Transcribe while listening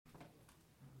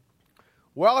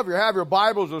Well, if you have your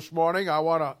Bibles this morning, I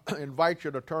want to invite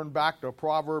you to turn back to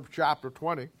Proverbs chapter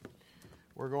 20.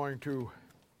 We're going to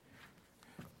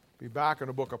be back in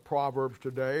the book of Proverbs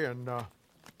today, and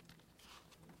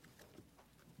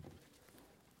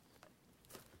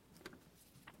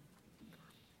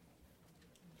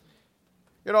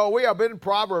we have been in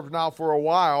Proverbs now for a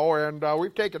while, and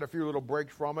we've taken a few little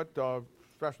breaks from it,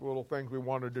 special little things we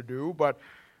wanted to do, but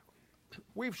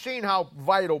we've seen how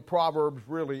vital Proverbs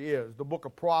really is. The book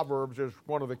of Proverbs is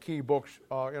one of the key books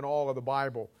in all of the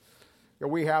Bible.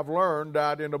 And we have learned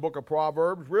that in the book of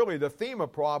Proverbs, really the theme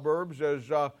of Proverbs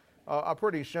is a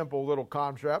pretty simple little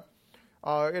concept.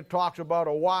 It talks about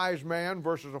a wise man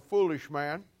versus a foolish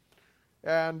man,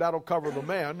 and that'll cover the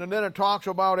men. And then it talks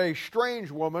about a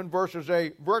strange woman versus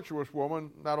a virtuous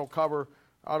woman. That'll cover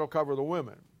the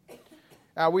women.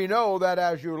 And we know that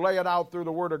as you lay it out through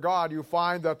the Word of God, you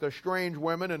find that the strange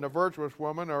women and the virtuous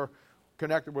women are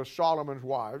connected with Solomon's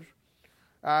wives.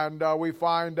 And we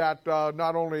find that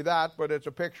not only that, but it's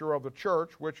a picture of the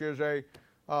church, which is a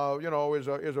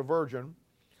virgin.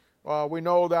 We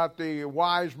know that the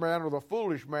wise man or the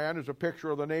foolish man is a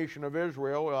picture of the nation of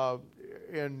Israel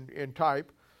in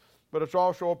type, but it's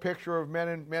also a picture of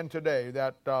men today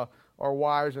that are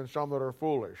wise and some that are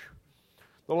foolish.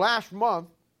 The last month,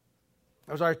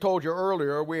 as I told you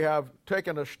earlier, we have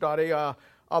taken a study of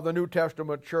the New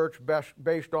Testament church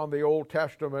based on the Old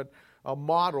Testament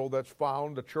model that's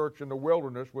found, the church in the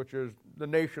wilderness, which is the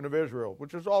nation of Israel,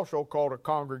 which is also called a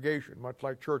congregation, much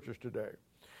like churches today.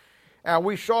 And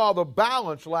we saw the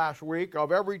balance last week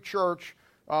of every church.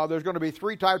 There's going to be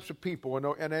three types of people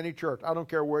in any church. I don't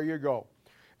care where you go.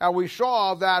 And we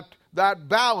saw that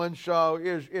balance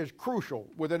is crucial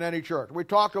within any church. We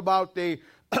talked about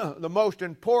the most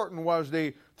important was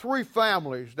the three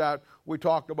families that we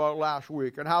talked about last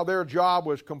week and how their job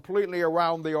was completely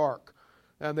around the ark.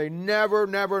 And they never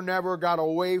got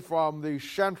away from the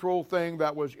central thing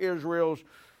that was Israel's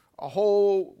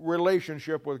whole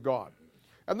relationship with God.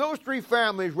 And those three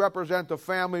families represent the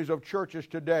families of churches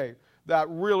today that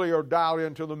really are dialed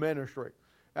into the ministry.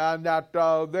 And that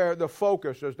they're the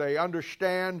focus as they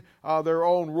understand their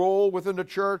own role within the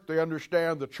church. They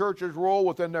understand the church's role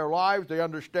within their lives. They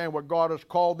understand what God has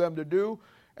called them to do.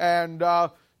 And,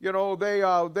 they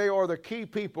are the key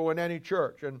people in any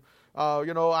church. And,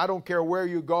 I don't care where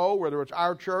you go, whether it's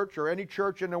our church or any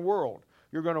church in the world,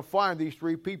 you're going to find these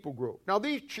three people group. Now,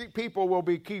 these people will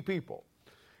be key people.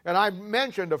 And I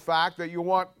mentioned the fact that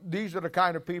these are the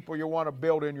kind of people you want to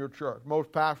build in your church.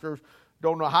 Most pastors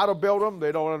don't know how to build them.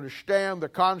 They don't understand the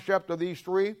concept of these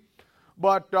three.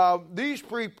 But these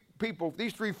three people,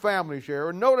 these three families here,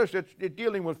 and notice it's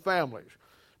dealing with families,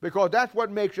 because that's what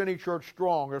makes any church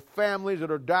strong, is families that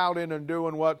are dialed in and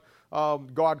doing what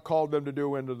God called them to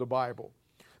do into the Bible.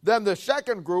 Then the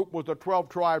second group was the 12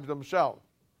 tribes themselves.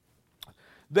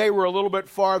 They were a little bit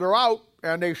farther out,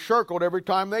 and they circled every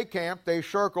time they camped. They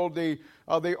circled the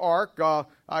ark.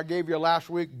 I gave you last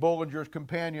week Bullinger's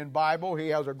Companion Bible. He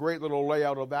has a great little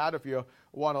layout of that if you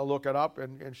want to look it up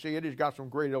and see it. He's got some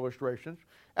great illustrations.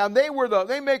 And they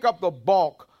make up the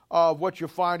bulk of what you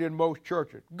find in most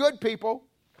churches. Good people,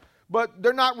 but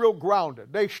they're not real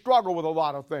grounded. They struggle with a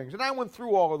lot of things. And I went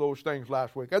through all of those things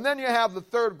last week. And then you have the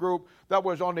third group that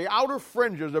was on the outer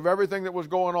fringes of everything that was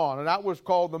going on, and that was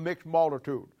called the mixed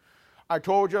multitude. I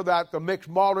told you that the mixed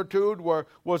multitude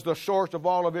was the source of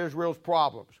all of Israel's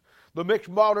problems. The mixed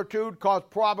multitude caused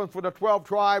problems for the 12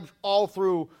 tribes all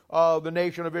through the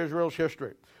nation of Israel's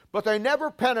history. But they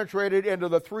never penetrated into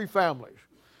the three families.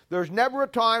 There's never a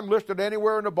time listed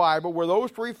anywhere in the Bible where those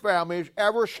three families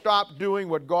ever stopped doing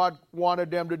what God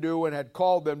wanted them to do and had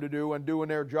called them to do and doing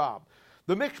their job.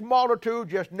 The mixed multitude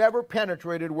just never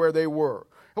penetrated where they were.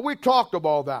 And we talked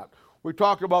about that. We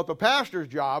talked about the pastor's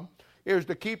job is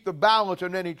to keep the balance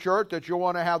in any church, that you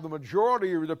want to have the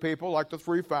majority of the people, like the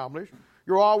three families.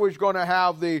 You're always going to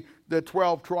have the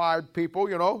 12 tribe people,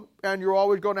 and you're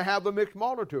always going to have the mixed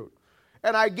multitude.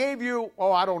 And I gave you,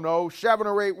 7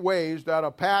 or 8 ways that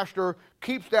a pastor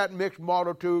keeps that mixed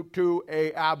multitude to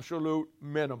an absolute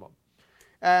minimum.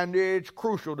 And it's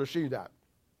crucial to see that.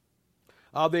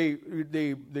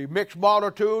 The mixed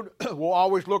multitude will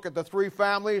always look at the three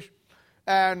families.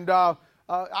 And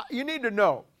you need to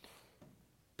know,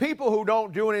 people who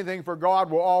don't do anything for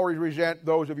God will always resent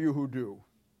those of you who do.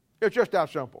 It's just that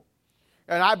simple.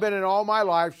 And I've been in all my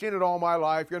life, seen it all my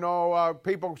life.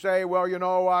 People say, well, you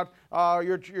know what,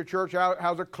 your church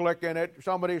has a clique in it.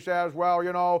 Somebody says,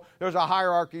 well, there's a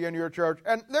hierarchy in your church.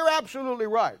 And they're absolutely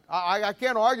right. I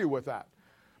can't argue with that.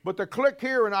 But the clique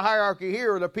here and the hierarchy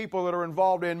here are the people that are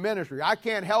involved in ministry. I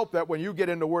can't help that when you get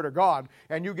in the Word of God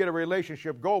and you get a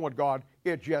relationship going with God,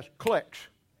 it just clicks.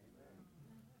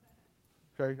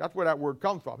 Okay, that's where that word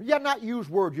comes from. You got to not use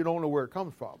words you don't know where it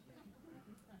comes from.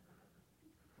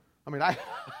 I mean,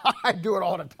 I do it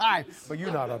all the time, but you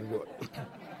know how to do it.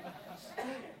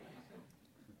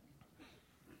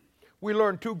 We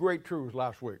learned two great truths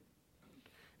last week.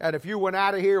 And if you went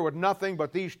out of here with nothing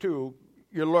but these two,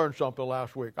 you learned something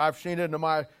last week. I've seen it in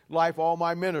my life, all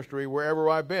my ministry, wherever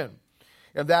I've been.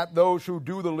 And that those who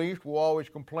do the least will always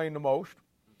complain the most.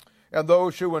 And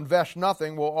those who invest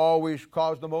nothing will always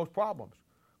cause the most problems.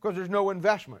 Because there's no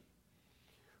investment.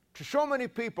 To so many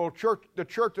people, the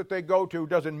church that they go to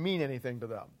doesn't mean anything to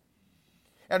them.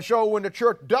 And so when the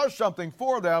church does something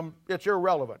for them, it's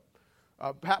irrelevant.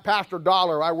 Pastor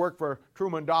Dollar, I worked for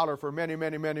Truman Dollar for many,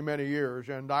 many, many, many years,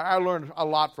 and I learned a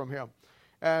lot from him.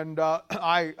 And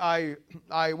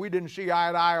we didn't see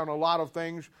eye to eye on a lot of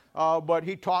things, but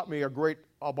he taught me a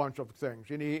bunch of things,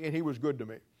 and he was good to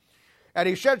me. And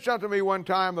he said something to me one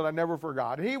time that I never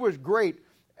forgot. And he was great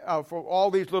for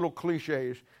all these little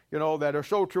cliches, that are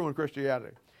so true in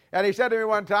Christianity. And he said to me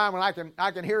one time, and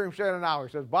I can hear him saying it now. He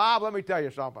says, "Bob, let me tell you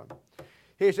something."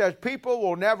 He says, "People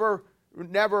will never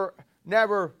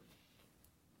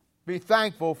be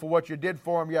thankful for what you did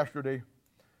for them yesterday.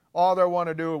 All they want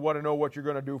to do is want to know what you're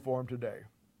going to do for them today."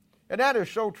 And that is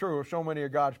so true of so many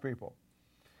of God's people.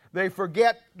 They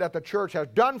forget that the church has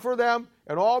done for them,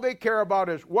 and all they care about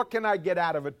is, what can I get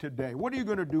out of it today? What are you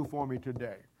going to do for me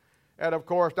today? And of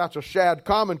course, that's a sad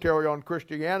commentary on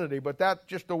Christianity, but that's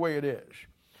just the way it is.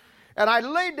 And I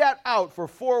laid that out for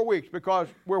 4 weeks because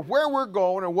where we're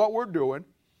going and what we're doing,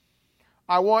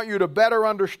 I want you to better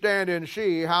understand and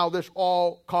see how this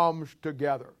all comes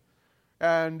together.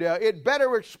 And it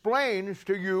better explains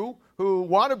to you who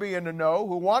want to be in the know,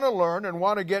 who want to learn and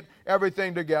want to get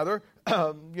everything together,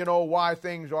 why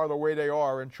things are the way they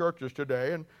are in churches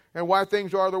today and why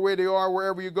things are the way they are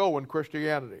wherever you go in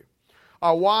Christianity.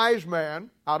 A wise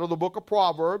man, out of the book of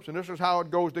Proverbs, and this is how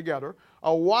it goes together,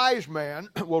 a wise man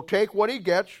will take what he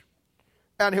gets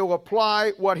and he'll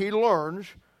apply what he learns,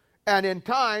 and in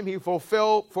time he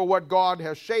fulfill for what God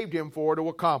has saved him for to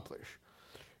accomplish.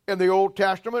 In the Old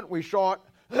Testament, we saw it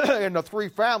in the three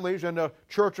families in the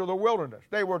Church of the Wilderness.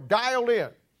 They were dialed in.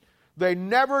 They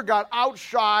never got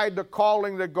outside the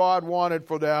calling that God wanted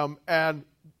for them, and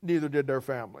neither did their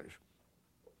families.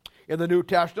 In the New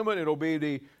Testament, it'll be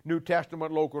the New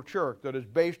Testament local church that is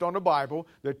based on the Bible,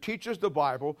 that teaches the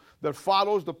Bible, that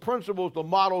follows the principles, the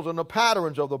models, and the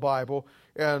patterns of the Bible,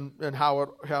 and how it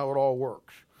all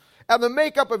works. And the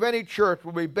makeup of any church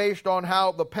will be based on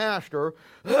how the pastor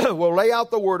will lay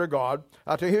out the Word of God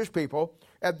to his people,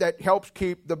 and that helps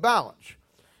keep the balance,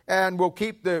 and will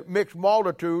keep the mixed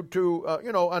multitude to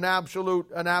an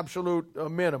absolute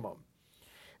minimum.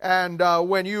 And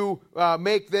when you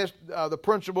make this the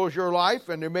principles your life,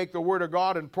 and you make the Word of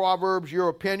God and Proverbs your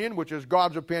opinion, which is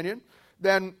God's opinion,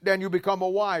 then you become a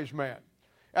wise man.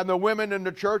 And the women in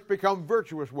the church become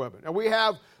virtuous women. And we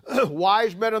have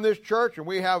wise men in this church, and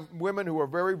we have women who are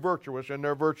very virtuous in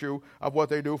their virtue of what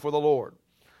they do for the Lord.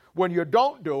 When you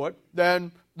don't do it,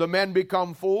 then the men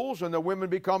become fools and the women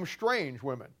become strange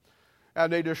women.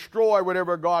 And they destroy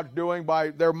whatever God's doing by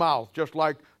their mouth, just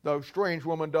like the strange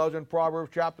woman does in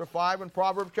Proverbs chapter 5 and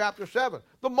Proverbs chapter 7.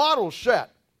 The model's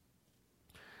set.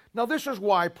 Now, this is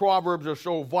why Proverbs are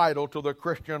so vital to the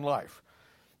Christian life.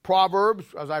 Proverbs,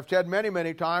 as I've said many,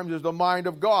 many times, is the mind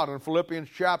of God. And Philippians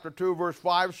chapter 2, verse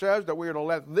 5 says that we are to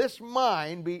let this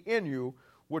mind be in you,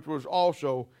 which was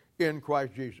also in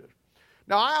Christ Jesus.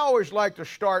 Now, I always like to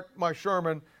start my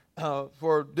sermon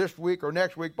for this week or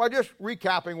next week by just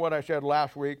recapping what I said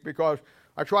last week, because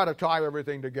I try to tie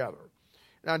everything together.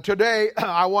 And today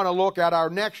I want to look at our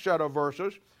next set of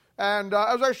verses. And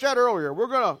as I said earlier, we're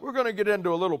gonna get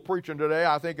into a little preaching today.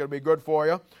 I think it'll be good for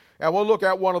you. And we'll look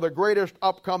at one of the greatest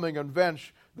upcoming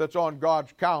events that's on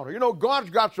God's calendar. God's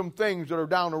got some things that are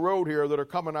down the road here that are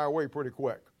coming our way pretty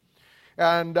quick.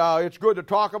 And it's good to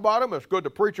talk about them. It's good to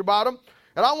preach about them.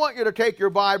 And I want you to take your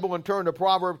Bible and turn to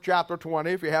Proverbs chapter 20,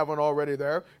 if you haven't already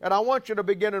there. And I want you to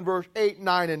begin in verse 8,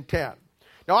 9, and 10.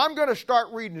 Now, I'm going to start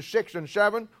reading 6 and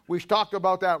 7. We talked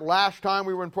about that last time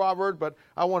we were in Proverbs, but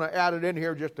I want to add it in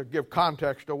here just to give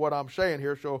context to what I'm saying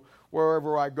here, so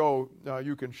wherever I go,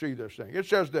 you can see this thing. It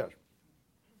says this: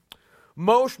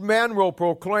 "Most men will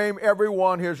proclaim every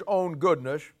one his own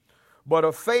goodness, but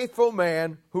a faithful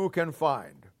man who can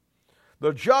find?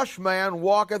 The just man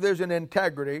walketh in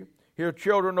integrity, his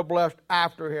children are blessed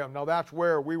after him." Now, that's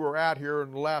where we were at here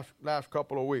in the last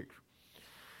couple of weeks.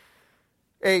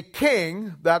 A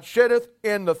king that sitteth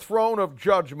in the throne of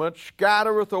judgment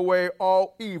scattereth away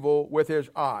all evil with his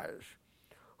eyes.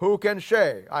 Who can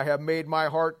say, I have made my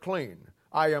heart clean,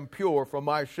 I am pure from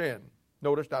my sin?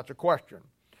 Notice that's a question.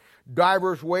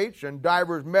 Divers weights and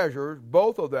divers measures,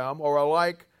 both of them are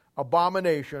alike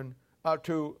abomination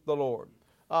to the Lord.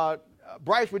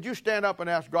 Bryce, would you stand up and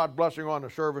ask God's blessing on the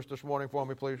service this morning for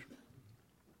me, please?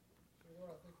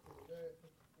 Lord, I thank you for today.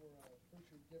 I thank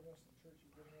you for the preacher you've given us, the church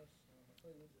you've given us. I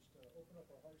pray you just open up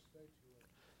our hearts today to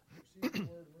receive the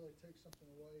word and really take something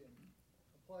away and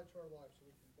apply it to our lives so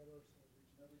we can better ourselves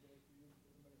each and every day for you,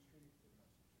 for the ministry.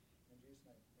 In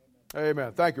Jesus' name, amen. Amen.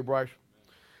 Thank you, Bryce.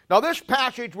 Now, this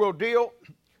passage will deal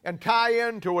and tie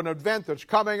into an event that's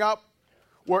coming up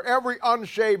where every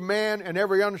unsaved man and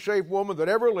every unsaved woman that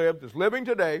ever lived, is living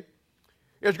today,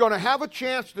 is going to have a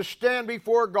chance to stand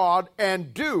before God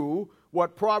and do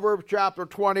what Proverbs chapter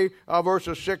 20,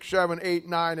 verses 6, 7, 8,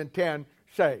 9, and 10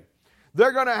 say.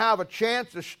 They're going to have a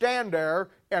chance to stand there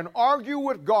and argue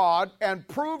with God and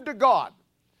prove to God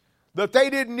that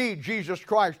they didn't need Jesus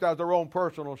Christ as their own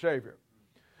personal Savior.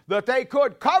 That they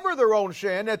could cover their own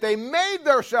sin, that they made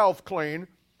themselves clean,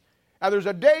 and there's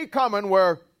a day coming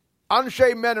where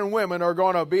unsaved men and women are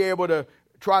going to be able to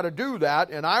try to do that,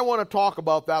 and I want to talk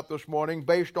about that this morning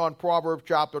based on Proverbs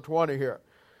chapter 20 here.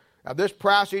 Now, this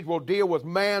passage will deal with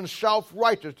man's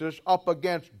self-righteousness up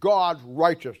against God's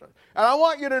righteousness. And I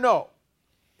want you to know,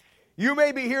 you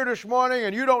may be here this morning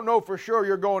and you don't know for sure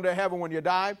you're going to heaven when you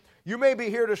die. You may be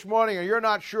here this morning and you're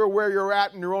not sure where you're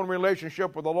at in your own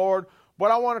relationship with the Lord, but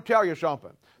I want to tell you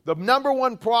something. The number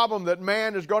one problem that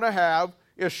man is going to have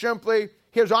is simply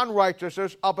his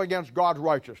unrighteousness up against God's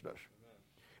righteousness.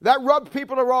 That rubs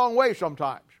people the wrong way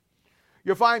sometimes.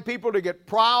 You find people to get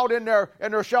proud in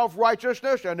their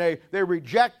self-righteousness, and they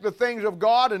reject the things of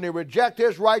God and they reject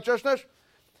His righteousness.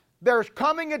 There's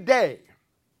coming a day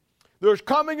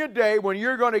when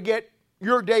you're going to get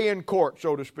your day in court,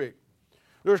 so to speak.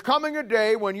 There's coming a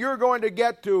day when you're going to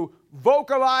get to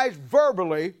vocalize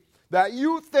verbally that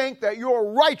you think that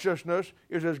your righteousness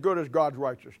is as good as God's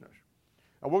righteousness.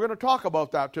 And we're going to talk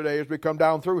about that today as we come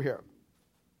down through here.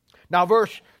 Now,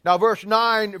 verse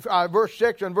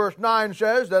 6 and verse 9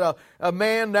 says that a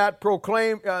man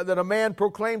proclaims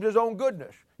his own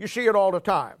goodness. You see it all the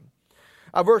time.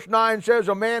 Verse 9 says,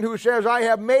 a man who says, I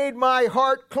have made my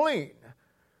heart clean.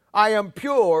 I am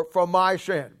pure from my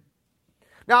sin.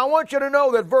 Now, I want you to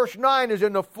know that verse 9 is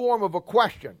in the form of a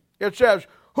question. It says,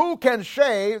 who can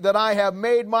say that I have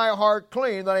made my heart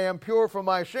clean, that I am pure from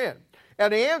my sin?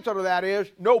 And the answer to that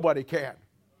is, nobody can.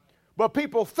 But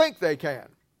people think they can.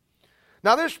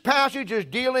 Now, this passage is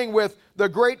dealing with the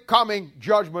great coming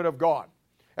judgment of God.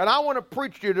 And I want to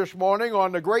preach to you this morning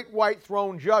on the great white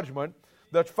throne judgment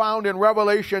that's found in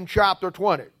Revelation chapter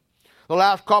 20. The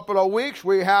last couple of weeks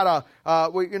we had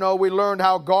we learned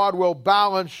how God will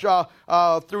balance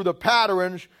through the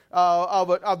patterns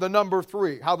of the number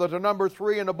 3. How that the number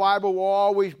 3 in the Bible will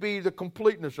always be the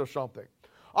completeness of something.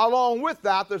 Along with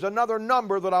that, there's another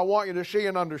number that I want you to see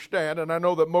and understand, and I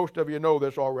know that most of you know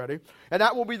this already, and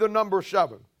that will be the number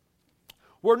 7.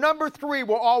 Where number 3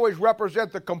 will always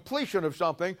represent the completion of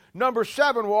something, number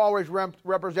 7 will always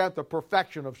represent the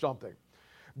perfection of something.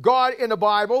 God in the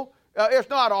Bible, it's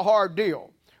not a hard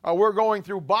deal. We're going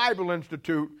through Bible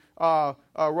Institute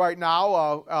right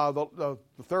now, the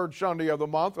third Sunday of the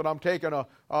month, and I'm taking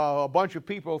a bunch of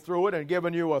people through it and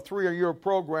giving you a 3-year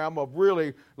program of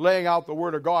really laying out the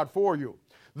Word of God for you.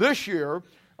 This year,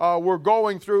 we're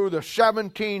going through the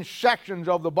 17 sections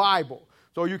of the Bible,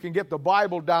 so you can get the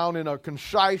Bible down in a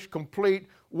concise, complete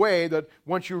way that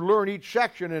once you learn each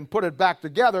section and put it back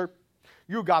together,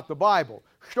 you got the Bible.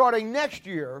 Starting next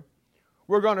year,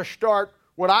 we're going to start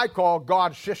what I call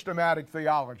God's systematic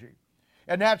theology.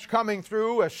 And that's coming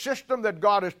through a system that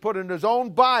God has put in His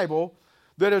own Bible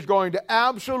that is going to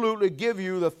absolutely give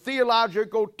you the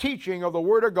theological teaching of the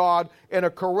Word of God in a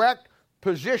correct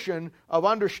position of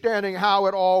understanding how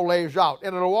it all lays out.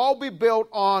 And it'll all be built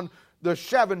on the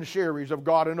 7 series of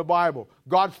God in the Bible.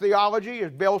 God's theology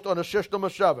is built on a system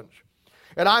of 7s.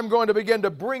 And I'm going to begin to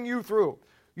bring you through.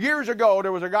 Years ago,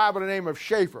 there was a guy by the name of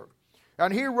Schaeffer.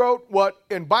 And he wrote what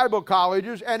in Bible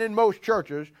colleges and in most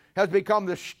churches has become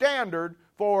the standard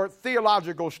for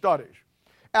theological studies.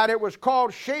 And it was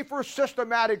called Schaeffer's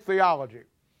Systematic Theology.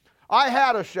 I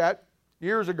had a set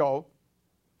years ago.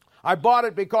 I bought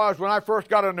it because when I first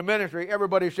got into ministry,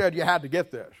 everybody said you had to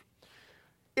get this.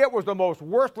 It was the most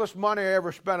worthless money I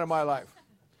ever spent in my life.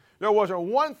 There wasn't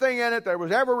one thing in it that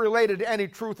was ever related to any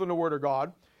truth in the Word of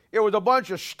God. It was a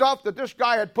bunch of stuff that this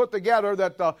guy had put together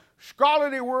that the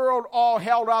scholarly world all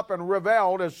held up and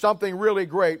reveled as something really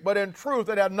great, but in truth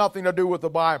it had nothing to do with the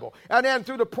Bible. And then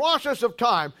through the process of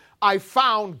time, I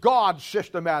found God's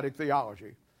systematic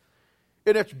theology.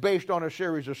 And it's based on a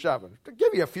series of 7. To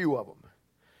give you a few of them.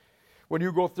 When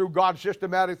you go through God's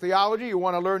systematic theology, you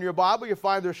want to learn your Bible, you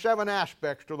find there's 7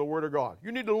 aspects to the Word of God.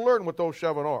 You need to learn what those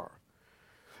 7 are.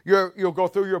 You'll go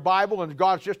through your Bible and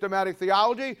God's systematic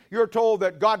theology. You're told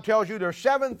that God tells you there's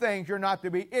 7 things you're not to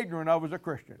be ignorant of as a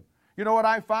Christian. You know what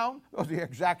I found? Those are the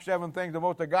exact 7 things that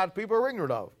most of God's people are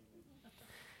ignorant of.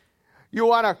 You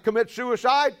want to commit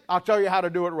suicide? I'll tell you how to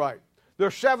do it right.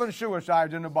 There's 7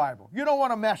 suicides in the Bible. You don't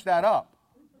want to mess that up.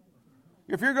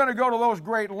 If you're going to go to those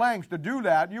great lengths to do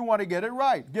that, you want to get it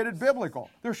right. Get it biblical.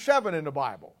 There's 7 in the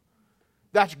Bible.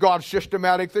 That's God's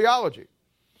systematic theology.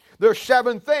 There's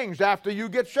 7 things after you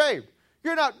get saved.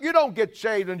 You don't get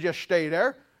saved and just stay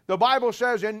there. The Bible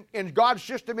says in God's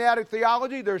systematic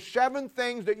theology, there's 7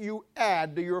 things that you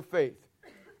add to your faith.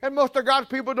 And most of God's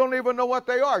people don't even know what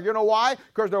they are. You know why?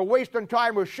 Because they're wasting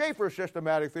time with Schaeffer's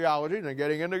systematic theology than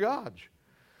getting into God's.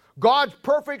 God's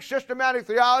perfect systematic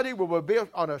theology will be built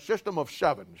on a system of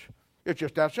 7s. It's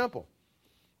just that simple.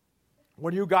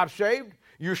 When you got saved,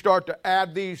 you start to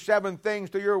add these 7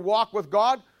 things to your walk with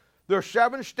God. There's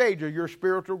 7 stages of your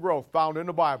spiritual growth found in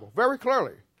the Bible. Very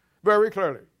clearly. Very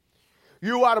clearly.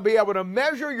 You ought to be able to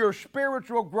measure your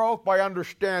spiritual growth by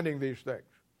understanding these things.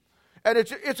 And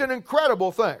it's an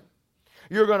incredible thing.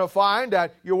 You're going to find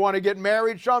that you want to get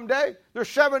married someday. There's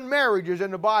 7 marriages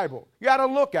in the Bible. You ought to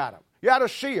look at them. You ought to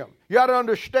see them. You ought to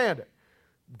understand it.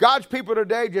 God's people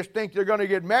today just think they're going to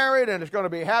get married and it's going to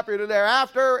be happy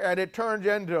thereafter, and it turns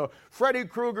into Freddy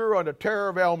Krueger on the Terror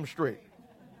of Elm Street.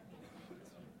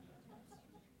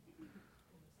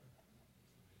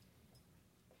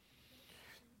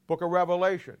 Book of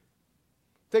Revelation.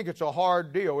 Think it's a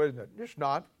hard deal, isn't it? It's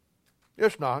not.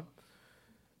 It's not.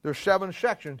 There's 7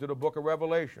 sections to the book of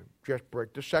Revelation. Just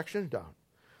break the sections down.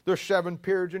 There's 7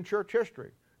 periods in church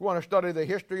history. You want to study the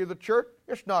history of the church?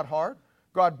 It's not hard.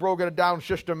 God broke it down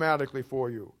systematically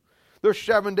for you. There's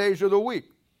 7 days of the week.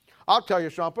 I'll tell you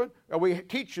something, and we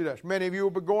teach you this. Many of you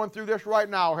have been going through this right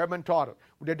now or have been taught it.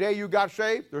 The day you got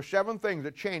saved, there's 7 things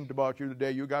that changed about you the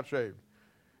day you got saved.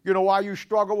 You know why you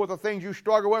struggle with the things you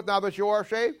struggle with now that you are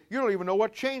saved? You don't even know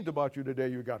what changed about you the day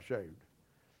you got saved.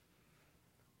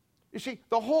 You see,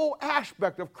 the whole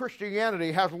aspect of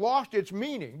Christianity has lost its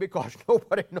meaning because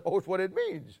nobody knows what it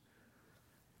means.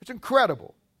 It's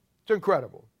incredible. It's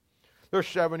incredible. There's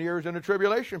 7 years in the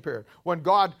tribulation period. When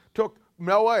God took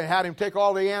Noah and had him take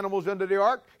all the animals into the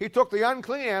ark, he took the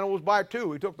unclean animals by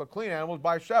 2. He took the clean animals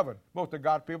by 7. Most of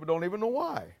God's people don't even know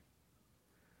why.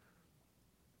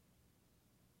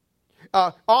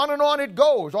 On and on it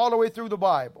goes, all the way through the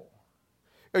Bible.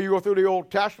 And you go through the Old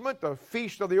Testament, the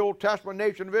feast of the Old Testament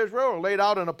nation of Israel are laid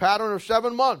out in a pattern of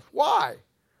 7 months. Why?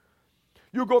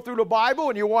 You go through the Bible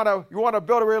and you want to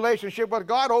build a relationship with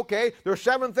God, okay, there's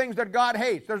 7 things that God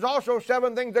hates. There's also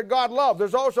 7 things that God loves.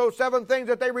 There's also 7 things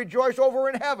that they rejoice over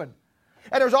in heaven.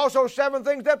 And there's also 7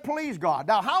 things that please God.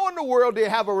 Now, how in the world do you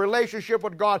have a relationship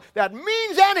with God that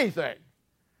means anything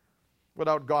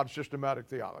without God's systematic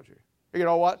theology? You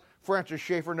know what? Francis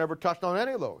Schaeffer never touched on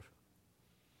any of those.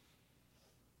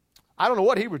 I don't know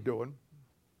what he was doing,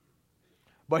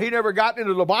 but he never got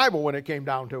into the Bible when it came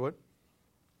down to it.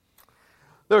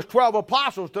 There's 12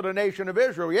 apostles to the nation of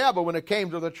Israel, yeah, but when it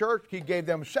came to the church, he gave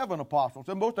them 7 apostles.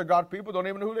 And most of God's people don't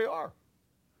even know who they are.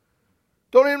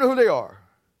 Don't even know who they are.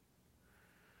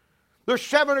 There's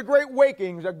 7 great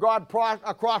wakings that God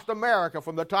across America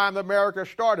from the time that America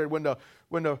started when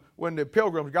the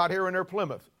pilgrims got here in their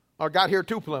Plymouth. Or got here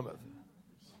to Plymouth.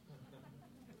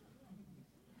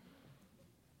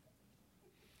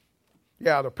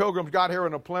 Yeah, the pilgrims got here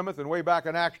in a Plymouth, and way back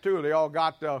in Acts 2, they all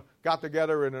got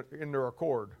together in their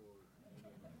accord.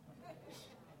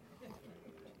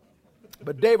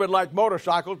 But David liked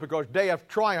motorcycles because Day of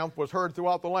Triumph was heard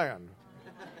throughout the land.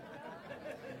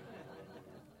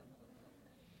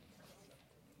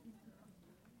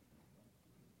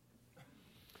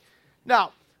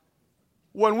 Now,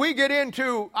 when we get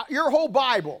into your whole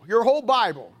Bible,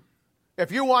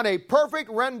 if you want a perfect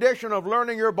rendition of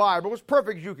learning your Bible, as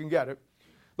perfect as you can get it,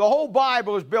 the whole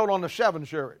Bible is built on the 7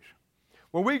 series.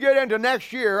 When we get into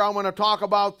next year, I'm going to talk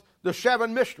about the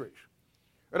 7 mysteries.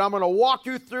 And I'm going to walk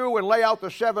you through and lay out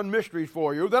the 7 mysteries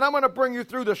for you. Then I'm going to bring you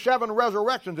through the 7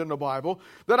 resurrections in the Bible.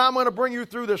 Then I'm going to bring you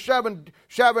through the 7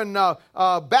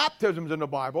 baptisms in the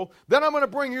Bible. Then I'm going to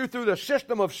bring you through the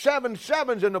system of 7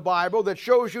 sevens in the Bible that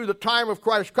shows you the time of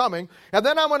Christ's coming. And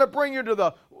then I'm going to bring you to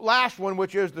the last one,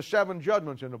 which is the 7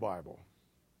 judgments in the Bible.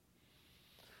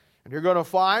 And you're going to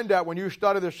find that when you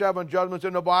study the 7 judgments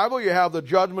in the Bible, you have the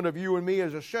judgment of you and me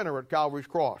as a sinner at Calvary's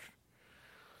cross.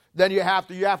 Then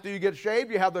after you get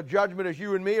saved, you have the judgment as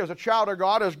you and me as a child of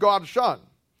God, as God's son.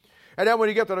 And then when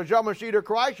you get to the judgment seat of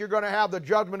Christ, you're going to have the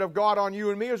judgment of God on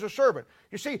you and me as a servant.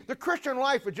 You see, the Christian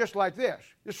life is just like this.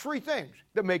 There's 3 things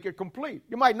that make it complete.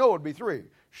 You might know it would be 3.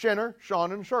 Sinner,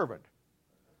 son, and servant.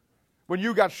 When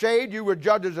you got saved, you were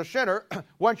judged as a sinner.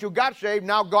 Once you got saved,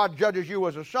 now God judges you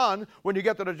as a son. When you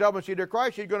get to the judgment seat of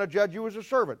Christ, He's going to judge you as a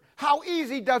servant. How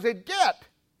easy does it get?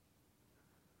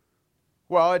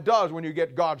 Well, it does when you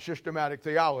get God's systematic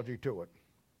theology to it.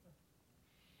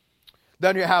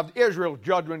 Then you have Israel's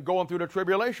judgment going through the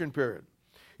tribulation period.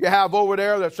 You have over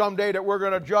there that someday that we're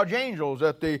going to judge angels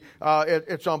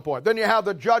at some point. Then you have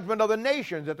the judgment of the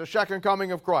nations at the second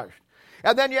coming of Christ.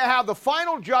 And then you have the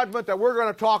final judgment that we're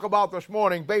going to talk about this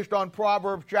morning based on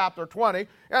Proverbs chapter 20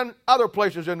 and other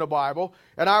places in the Bible.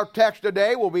 And our text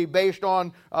today will be based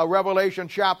on Revelation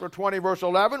chapter 20, verse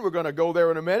 11. We're going to go there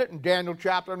in a minute. And Daniel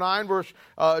chapter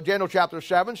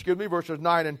 7, verses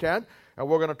 9 and 10. And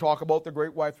we're going to talk about the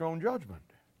great white throne judgment.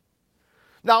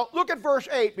 Now, look at verse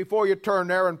 8 before you turn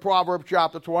there in Proverbs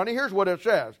chapter 20. Here's what it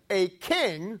says. A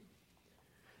king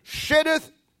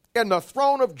sitteth in the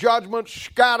throne of judgment,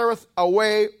 scattereth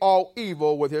away all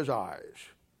evil with his eyes.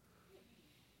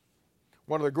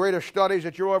 One of the greatest studies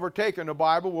that you'll ever take in the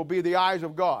Bible will be the eyes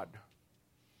of God.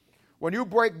 When you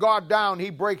break God down,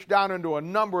 He breaks down into a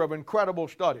number of incredible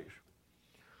studies.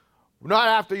 Not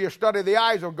after you study the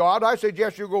eyes of God. I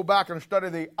suggest you go back and study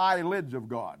the eyelids of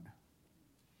God.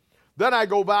 Then I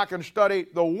go back and study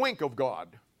the wink of God.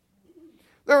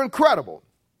 They're incredible.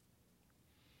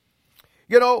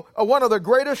 You know, one of the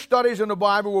greatest studies in the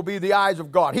Bible will be the eyes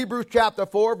of God. Hebrews chapter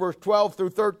 4, verse 12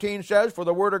 through 13 says, For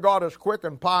the word of God is quick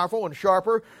and powerful and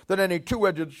sharper than any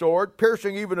two-edged sword,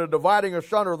 piercing even to dividing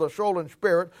asunder of the soul and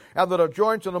spirit, and the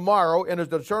joints and the marrow, and is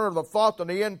discerner of the thoughts and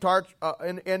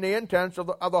the intents of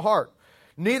the heart.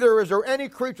 Neither is there any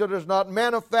creature that is not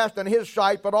manifest in His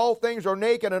sight, but all things are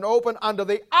naked and open unto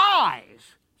the eyes.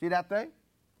 See that thing?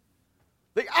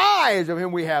 The eyes of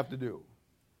Him we have to do.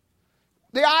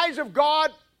 The eyes of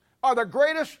God are the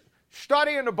greatest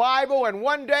study in the Bible, and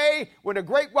one day when the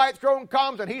great white throne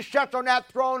comes and He sits on that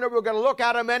throne that we're going to look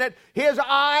at in a minute, His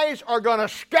eyes are going to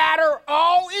scatter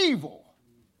all evil.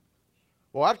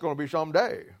 Well, that's going to be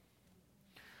someday.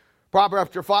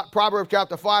 Proverbs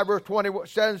chapter 5, verse 21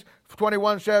 says,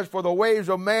 For the ways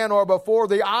of man are before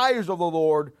the eyes of the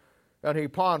Lord, and He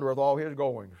pondereth all His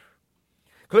goings.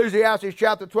 Ecclesiastes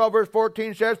chapter 12, verse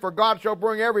 14 says, For God shall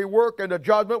bring every work into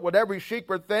judgment with every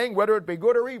secret thing, whether it be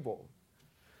good or evil.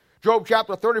 Job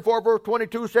chapter 34, verse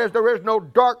 22 says, There is no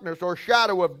darkness or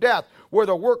shadow of death where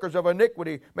the workers of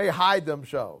iniquity may hide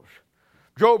themselves.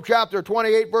 Job chapter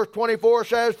 28, verse 24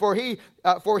 says, For he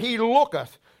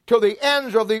looketh to the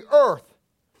ends of the earth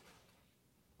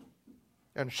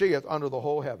and seeth under the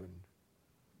whole heaven.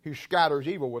 He scatters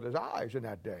evil with His eyes in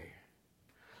that day.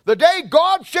 The day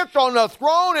God sits on the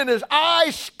throne and His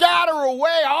eyes scatter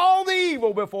away all the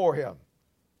evil before Him.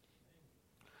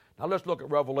 Now let's look at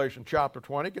Revelation chapter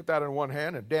 20. Get that in one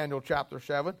hand, and Daniel chapter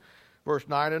 7, verse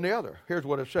 9 in the other. Here's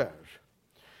what it says.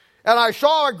 And I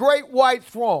saw a great white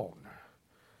throne,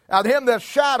 and Him that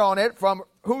sat on it, from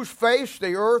whose face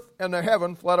the earth and the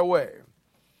heaven fled away.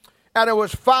 And it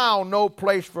was found no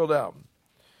place for them.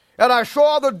 And I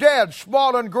saw the dead,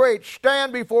 small and great,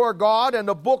 stand before God, and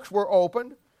the books were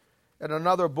opened. And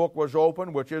another book was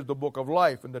opened, which is the book of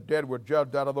life. And the dead were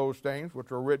judged out of those things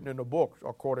which were written in the books,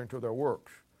 according to their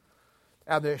works.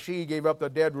 And the sea gave up the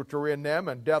dead which were in them,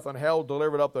 and death and hell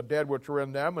delivered up the dead which were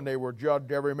in them, and they were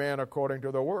judged every man according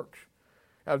to their works.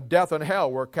 And death and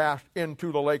hell were cast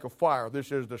into the lake of fire.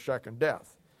 This is the second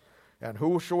death. And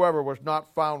whosoever was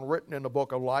not found written in the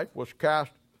book of life was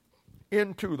cast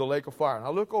into the lake of fire.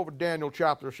 Now look over Daniel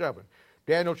chapter 7.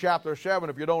 Daniel chapter 7,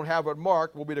 if you don't have it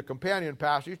marked, will be the companion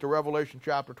passage to Revelation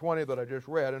chapter 20 that I just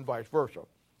read, and vice versa.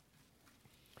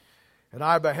 And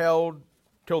I beheld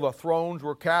till the thrones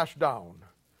were cast down,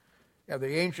 and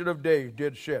the Ancient of Days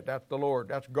did sit. That's the Lord,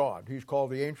 that's God. He's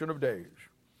called the Ancient of Days.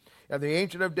 And the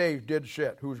Ancient of Days did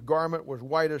sit, whose garment was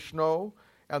white as snow,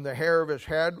 and the hair of his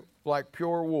head like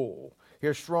pure wool.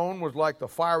 His throne was like the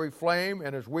fiery flame,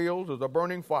 and his wheels as a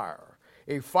burning fire.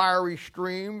 A fiery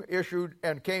stream issued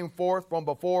and came forth from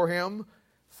before him.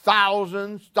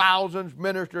 Thousands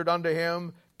ministered unto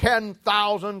him.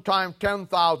 10,000 times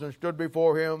 10,000 stood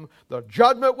before him. The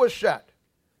judgment was set,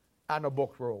 and the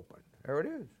books were opened. There it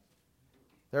is.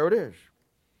 There it is.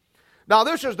 Now,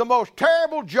 this is the most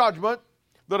terrible judgment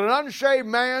that an unsaved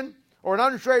man or an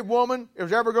unsaved woman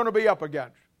is ever going to be up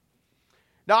against.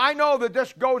 Now, I know that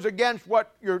this goes against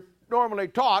what you're normally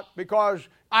taught, because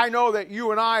I know that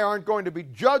you and I aren't going to be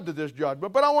judged at this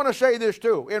judgment, but I want to say this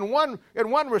too. In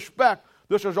one respect,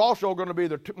 this is also going to be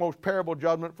the most terrible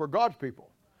judgment for God's people.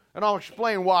 And I'll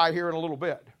explain why here in a little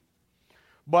bit.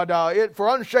 But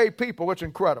for unsaved people, it's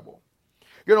incredible.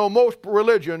 You know, most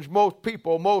religions, most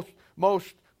people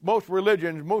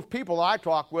I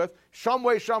talk with, some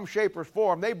way, some shape or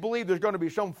form, they believe there's going to be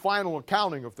some final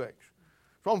accounting of things,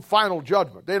 some final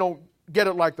judgment. They don't get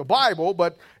it like the Bible,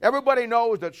 but everybody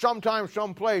knows that sometime,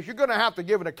 someplace, you're going to have to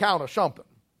give an account of something.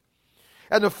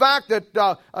 And the fact that,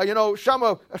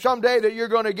 someday that you're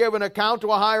going to give an account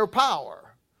to a higher power.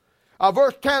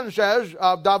 Verse 10 says,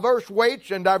 diverse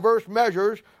weights and diverse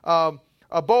measures,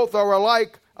 both are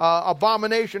alike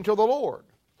abomination to the Lord.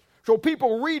 So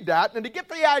people read that, and to get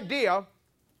the idea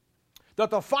that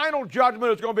the final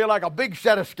judgment is going to be like a big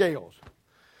set of scales.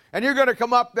 And you're going to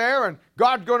come up there, and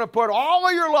God's going to put all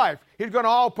of your life, He's going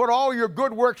to put all your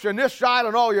good works on this side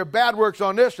and all your bad works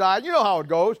on this side. You know how it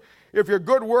goes. If your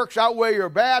good works outweigh your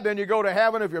bad, then you go to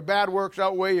heaven. If your bad works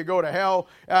outweigh, you go to hell.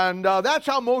 And that's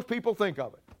how most people think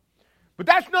of it. But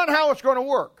that's not how it's going to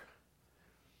work.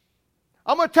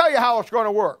 I'm going to tell you how it's going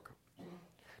to work.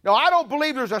 Now, I don't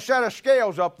believe there's a set of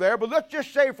scales up there, but let's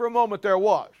just say for a moment there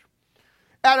was.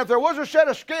 And if there was a set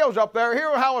of scales up there,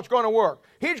 here's how it's going to work.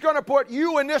 He's going to put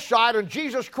you in this side and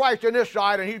Jesus Christ in this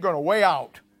side, and He's going to weigh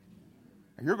out.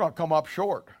 And you're going to come up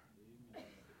short.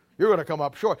 You're going to come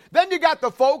up short. Then you got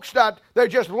the folks that they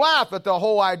just laugh at the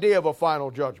whole idea of a final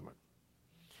judgment.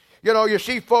 You know, you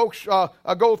see folks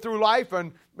go through life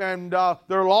and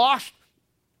they're lost.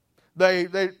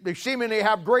 They seemingly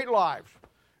have great lives.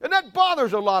 And that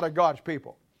bothers a lot of God's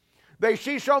people. They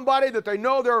see somebody that they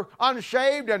know they're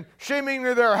unsaved and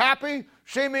seemingly they're happy.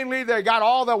 Seemingly they got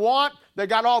all they want. They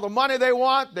got all the money they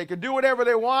want. They can do whatever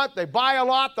they want. They buy a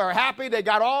lot. They're happy. They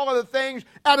got all of the things.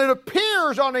 And it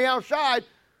appears on the outside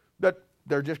that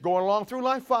they're just going along through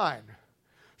life fine.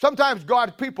 Sometimes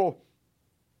God's people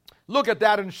look at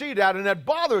that and see that, and that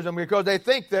bothers them because they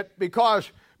think that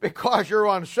because you're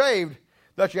unsaved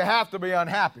that you have to be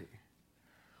unhappy.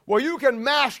 Well, you can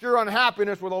mask your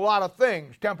unhappiness with a lot of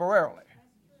things temporarily.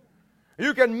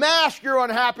 You can mask your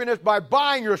unhappiness by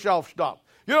buying yourself stuff.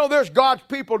 You know, there's God's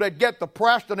people that get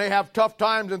depressed and they have tough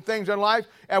times and things in life,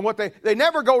 and they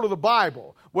never go to the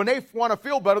Bible. When they want to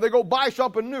feel better, they go buy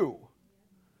something new.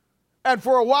 And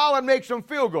for a while, it makes them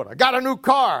feel good. I got a new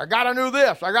car. I got a new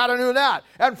this. I got a new that.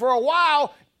 And for a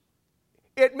while,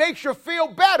 it makes you feel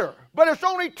better. But it's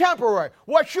only temporary.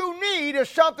 What you need is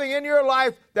something in your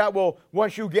life that will,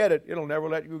 once you get it, it'll never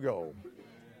let you go.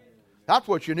 That's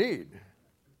what you need.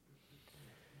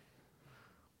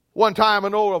 One time,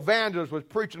 an old evangelist was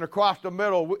preaching across the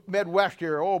Midwest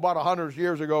here, about 100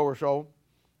 years ago or so.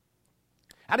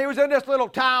 And he was in this little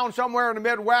town somewhere in the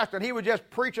Midwest, and he was just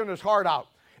preaching his heart out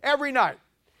every night.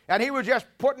 And he was just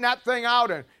putting that thing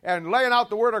out and laying out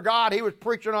the Word of God. He was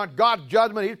preaching on God's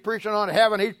judgment. He's preaching on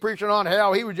heaven. He's preaching on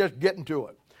hell. He was just getting to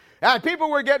it. And people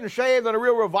were getting saved, and a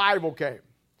real revival came.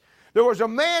 There was a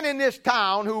man in this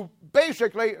town who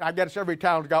basically, I guess every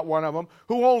town's got one of them,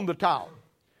 who owned the town.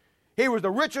 He was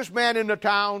the richest man in the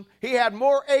town. He had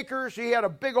more acres. He had a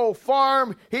big old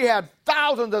farm. He had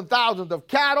thousands and thousands of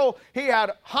cattle. He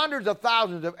had hundreds of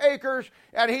thousands of acres.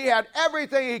 And he had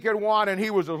everything he could want, and he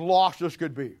was as lost as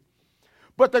could be.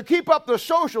 But to keep up the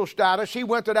social status, he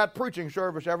went to that preaching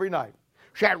service every night.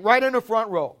 Sat right in the front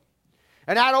row.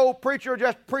 And that old preacher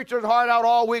just preached his heart out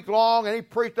all week long, and he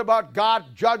preached about God's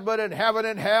judgment and heaven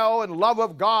and hell and love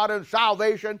of God and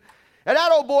salvation. And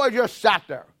that old boy just sat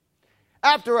there.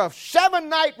 After a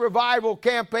 7-night revival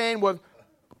campaign with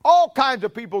all kinds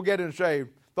of people getting saved,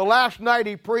 the last night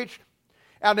he preached,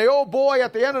 and the old boy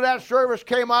at the end of that service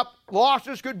came up, lost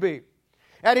as could be.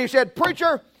 And he said,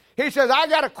 "Preacher," he says, "I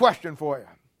got a question for you.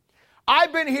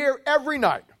 I've been here every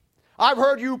night. I've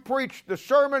heard you preach the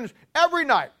sermons every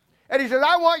night." And he says,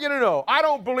 "I want you to know, I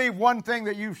don't believe one thing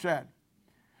that you've said.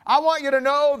 I want you to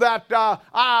know that,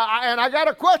 and I got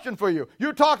a question for you.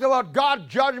 You talked about God's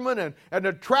judgment and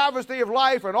the travesty of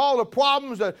life and all the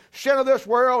problems, the sin of this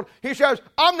world." He says,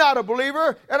 "I'm not a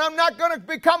believer, and I'm not going to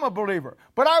become a believer.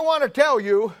 But I want to tell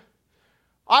you,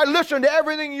 I listened to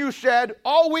everything you said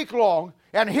all week long,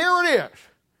 and here it is.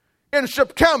 In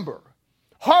September,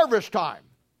 harvest time,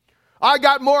 I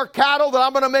got more cattle that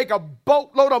I'm going to make a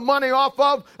boatload of money off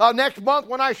of next month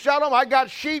when I sell them. I got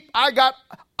sheep. I got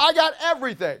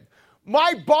everything.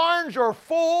 My barns are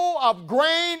full of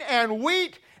grain and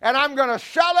wheat, and I'm going to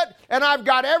sell it, and I've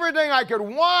got everything I could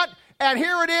want, and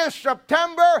here it is,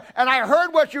 September, and I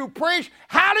heard what you preached.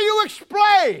 How do you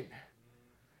explain,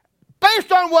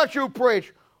 based on what you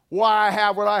preach, why I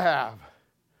have what I have.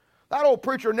 That old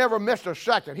preacher never missed a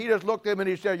second. He just looked at him and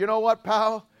he said, you know what,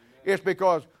 pal? It's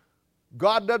because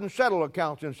God doesn't settle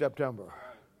accounts in September.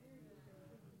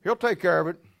 He'll take care of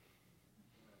it.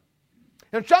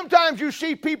 And sometimes you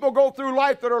see people go through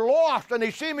life that are lost and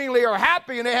they seemingly are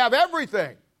happy and they have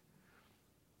everything.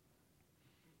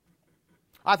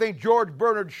 I think George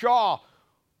Bernard Shaw,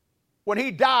 when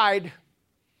he died,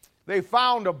 they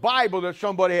found a Bible that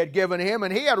somebody had given him,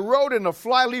 and he had wrote in the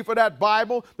flyleaf of that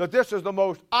Bible that this is the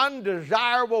most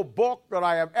undesirable book that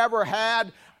I have ever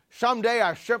had. Someday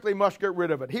I simply must get rid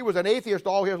of it. He was an atheist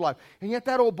all his life, and yet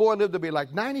that old boy lived to be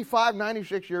like 95,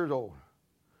 96 years old.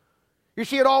 You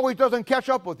see, it always doesn't catch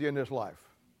up with you in this life.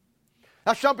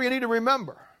 That's something you need to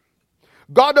remember.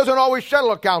 God doesn't always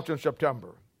settle accounts in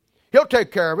September. He'll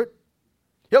take care of it.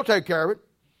 He'll take care of it.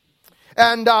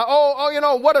 And, you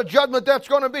know, what a judgment that's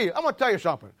going to be. I'm going to tell you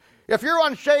something. If you're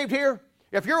unsaved here,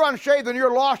 if you're unsaved and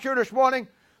you're lost here this morning,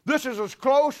 this is as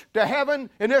close to heaven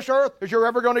in this earth as you're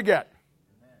ever going to get.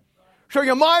 So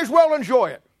you might as well enjoy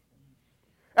it.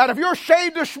 And if you're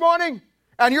saved this morning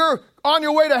and you're on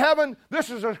your way to heaven, this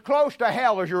is as close to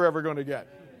hell as you're ever going to get.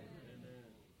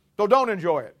 So don't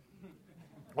enjoy it.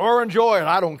 Or enjoy it,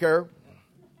 I don't care.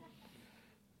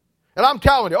 And I'm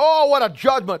telling you, oh, what a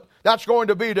judgment that's going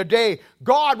to be today.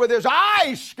 God with his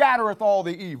eyes scattereth all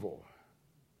the evil.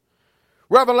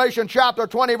 Revelation chapter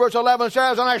 20 verse 11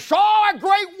 says, and I saw a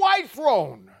great white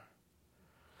throne.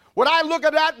 When I look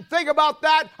at that and think about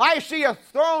that, I see a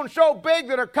throne so big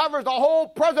that it covers the whole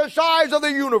present size of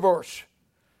the universe.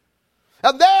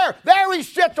 And there he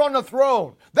sits on the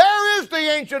throne. There is the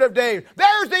Ancient of Days.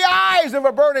 There's the eyes of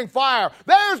a burning fire.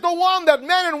 There's the one that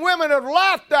men and women have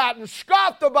laughed at and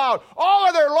scoffed about all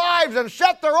of their lives and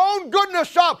set their own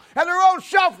goodness up and their own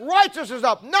self-righteousness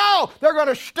up. Now they're going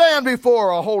to stand before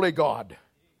a holy God.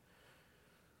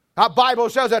 That Bible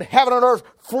says that heaven and earth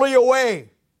flee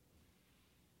away.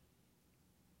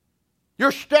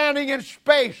 You're standing in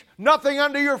space, nothing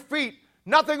under your feet.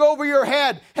 Nothing over your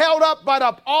head, held up by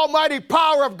the almighty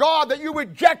power of God that you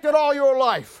rejected all your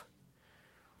life.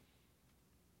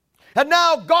 And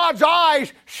now God's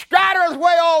eyes scatters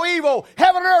away all evil.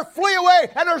 Heaven and earth flee away,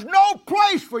 and there's no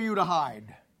place for you to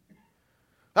hide.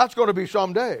 That's going to be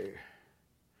someday.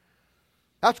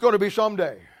 That's going to be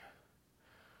someday.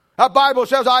 That Bible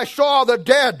says, I saw the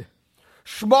dead,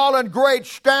 small and great,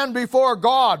 stand before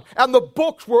God, and the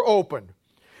books were opened.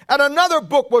 And another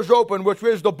book was opened, which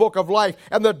is the book of life,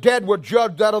 and the dead were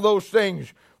judged out of those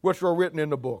things which were written in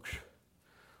the books.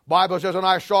 Bible says, and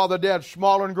I saw the dead,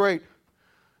 small and great.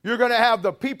 You're going to have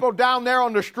the people down there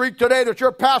on the street today that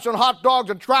you're passing hot dogs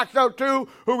and tracts out to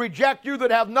who reject you,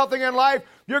 that have nothing in life.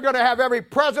 You're going to have every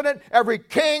president, every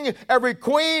king, every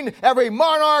queen, every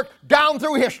monarch down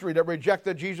through history that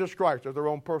rejected Jesus Christ as their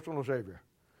own personal Savior.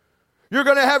 You're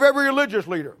going to have every religious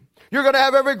leader. You're going to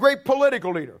have every great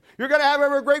political leader. You're going to have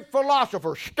every great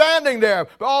philosopher standing there,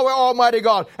 Almighty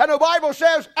God. And the Bible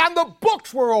says, and the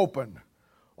books were opened.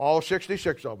 All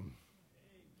 66 of them.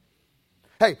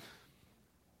 Hey,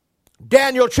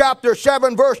 Daniel chapter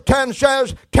 7 verse 10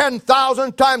 says,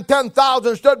 10,000 times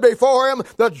 10,000 stood before him.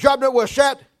 The judgment was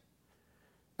set,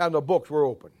 and the books were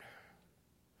opened.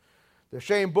 The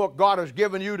same book God has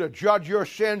given you to judge your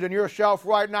sins and yourself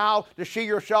right now, to see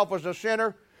yourself as a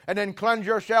sinner, and then cleanse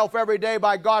yourself every day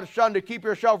by God's Son to keep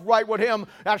yourself right with him.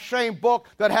 That same book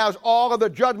that has all of the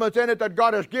judgments in it that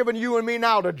God has given you and me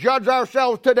now to judge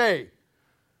ourselves today,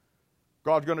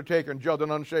 God's going to take and judge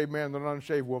an unsaved man and an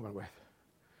unsaved woman with.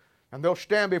 And they'll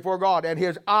stand before God, and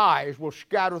his eyes will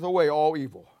scatter away all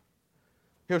evil.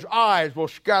 His eyes will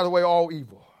scatter away all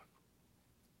evil.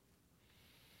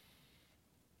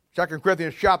 2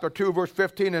 Corinthians chapter 2, verse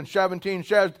 15 and 17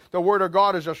 says, the word of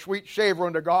God is a sweet savor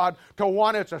unto God. To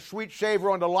one it's a sweet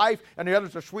savor unto life, and the other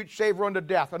is a sweet savor unto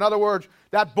death. In other words,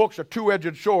 that book's a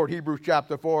two-edged sword, Hebrews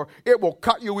chapter 4. It will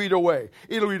cut you either way.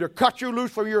 It'll either cut you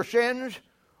loose from your sins,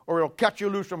 or it'll cut you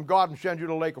loose from God and send you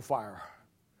to the lake of fire.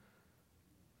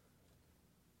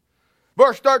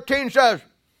 Verse 13 says,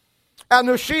 and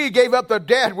the sea gave up the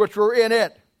dead which were in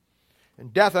it.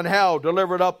 And death and hell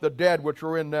delivered up the dead which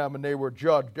were in them, and they were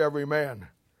judged every man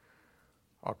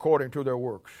according to their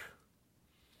works.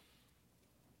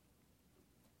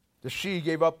 The sea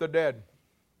gave up the dead.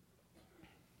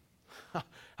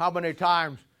 How many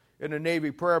times in the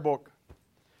Navy prayer book,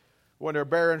 when they're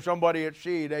burying somebody at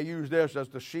sea, they use this as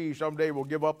the sea someday will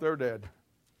give up their dead.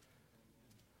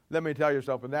 Let me tell you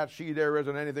something. That sea there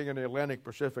isn't anything in the Atlantic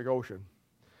Pacific Ocean.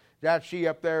 That sea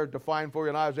up there is defined for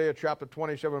you in Isaiah chapter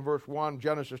 27, verse 1,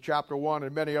 Genesis chapter 1,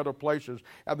 and many other places.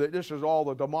 And this is all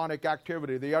the demonic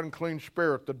activity, the unclean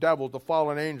spirit, the devils, the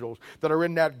fallen angels that are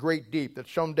in that great deep that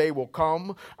someday will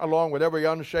come along with every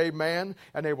unsaved man,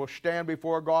 and they will stand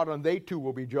before God, and they too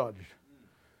will be judged.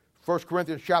 1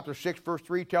 Corinthians chapter 6, verse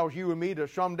 3 tells you and me that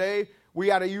someday we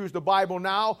had to use the Bible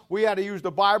now. We had to use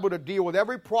the Bible to deal with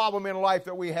every problem in life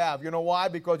that we have. You know why?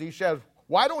 Because he says,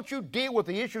 why don't you deal with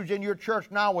the issues in your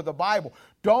church now with the Bible?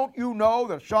 Don't you know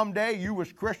that someday you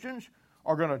as Christians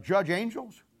are going to judge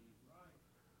angels?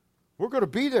 We're going to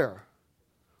be there.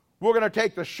 We're going to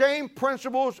take the same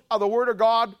principles of the Word of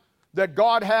God that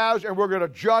God has, and we're going to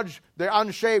judge the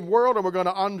unsaved world, and we're going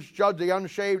to judge the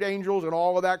unsaved angels and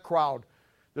all of that crowd.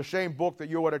 The same book that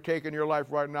you ought to take in your life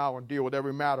right now and deal with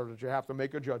every matter that you have to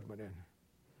make a judgment in.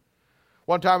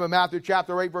 One time in Matthew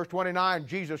chapter 8, verse 29,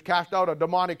 Jesus cast out a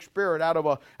demonic spirit out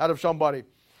of somebody.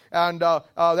 And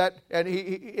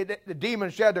the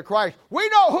demon said to Christ, we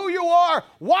know who you are.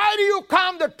 Why do you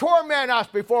come to torment us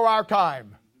before our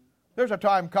time? There's a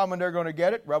time coming they're going to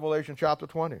get it. Revelation chapter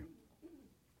 20.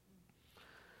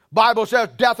 Bible says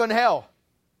death and hell.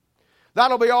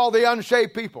 That'll be all the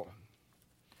unsaved people.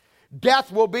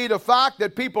 Death will be the fact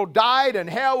that people died, and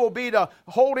hell will be the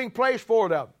holding place for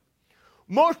them.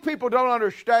 Most people don't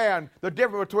understand the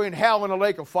difference between hell and the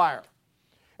lake of fire.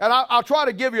 And I'll try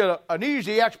to give you an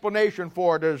easy explanation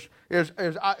for it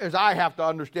as I have to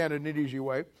understand it in an easy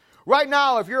way. Right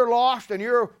now, if you're lost and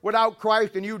you're without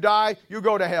Christ and you die, you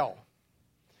go to hell.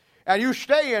 And you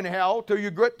stay in hell till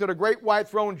you get to the great white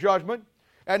throne judgment.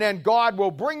 And then God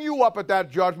will bring you up at that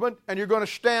judgment, and you're going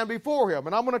to stand before Him.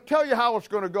 And I'm going to tell you how it's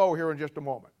going to go here in just a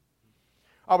moment.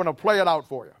 I'm going to play it out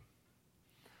for you.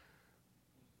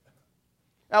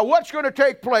 Now, what's going to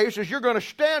take place is you're going to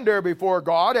stand there before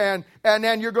God, and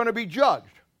then you're going to be judged.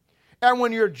 And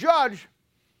when you're judged,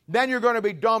 then you're going to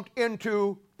be dumped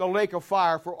into the lake of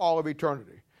fire for all of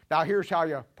eternity. Now, here's how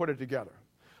you put it together.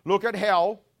 Look at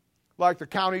hell like the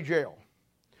county jail.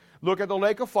 Look at the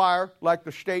lake of fire like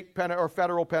the state or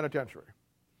federal penitentiary.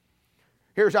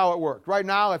 Here's how it worked. Right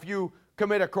now, if you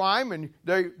commit a crime, and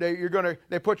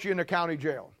they put you in the county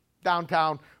jail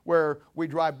downtown, where we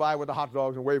drive by with the hot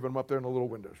dogs and waving them up there in the little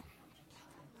windows.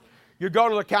 You go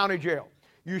to the county jail.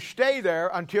 You stay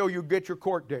there until you get your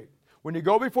court date. When you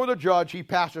go before the judge, he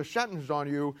passes sentence on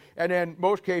you, and in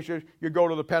most cases, you go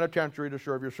to the penitentiary to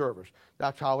serve your service.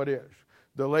 That's how it is.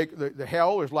 The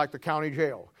hell is like the county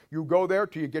jail. You go there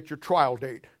till you get your trial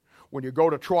date. When you go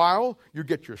to trial, you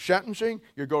get your sentencing.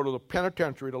 You go to the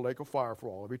penitentiary, the lake of fire for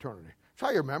all of eternity. That's how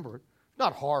you remember it. It's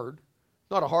not hard.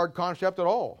 It's not a hard concept at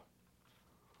all.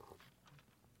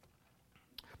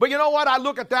 But you know what? I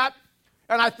look at that,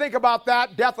 and I think about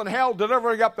that, death and hell,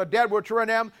 delivering up the dead which are in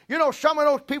them. You know, some of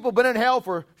those people have been in hell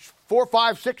for 4,000,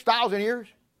 5,000, 6,000 years.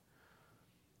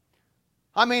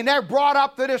 I mean, they're brought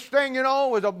up to this thing, you know,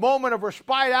 with a moment of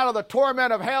respite out of the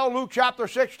torment of hell, Luke chapter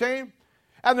 16.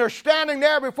 And they're standing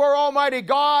there before Almighty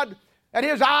God, and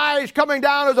His eyes coming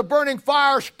down as a burning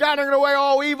fire, scattering away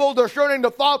all evil, discerning the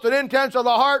thoughts and intents of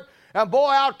the heart. And boy,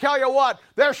 I'll tell you what,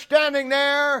 they're standing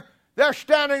there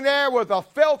with the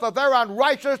filth of their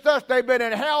unrighteousness. They've been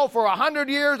in hell for 100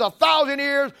 years, 1,000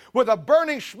 years, with a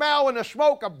burning smell and the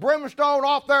smoke of brimstone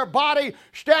off their body,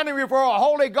 standing before a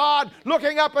holy God,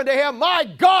 looking up into Him. My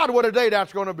God, what a day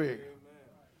that's going to be. Amen.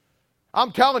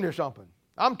 I'm telling you something.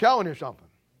 And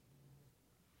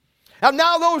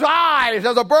now those eyes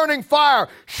as a burning fire,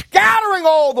 scattering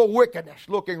all the wickedness,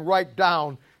 looking right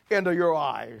down into your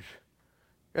eyes,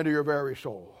 into your very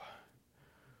soul.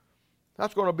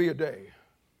 That's going to be a day.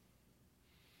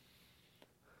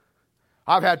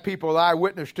 I've had people that I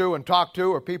witnessed to and talked to,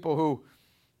 or people who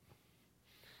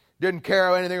didn't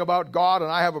care anything about God,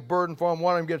 and I have a burden for them,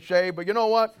 wanting them to get saved. But you know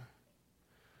what?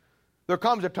 There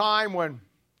comes a time when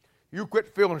you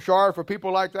quit feeling sorry for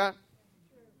people like that.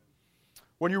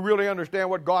 When you really understand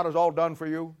what God has all done for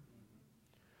you.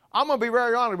 I'm going to be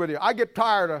very honest with you. I get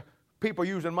tired of people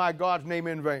using my God's name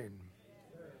in vain.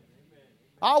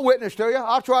 I'll witness to you.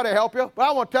 I'll try to help you. But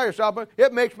I want to tell you something.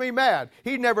 It makes me mad.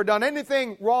 He's never done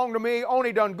anything wrong to me,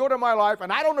 only done good in my life,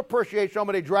 and I don't appreciate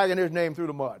somebody dragging His name through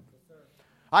the mud.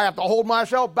 I have to hold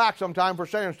myself back sometimes for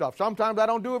saying stuff. Sometimes I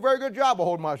don't do a very good job of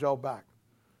holding myself back.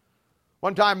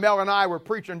 One time Mel and I were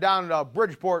preaching down in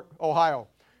Bridgeport, Ohio,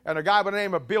 and a guy by the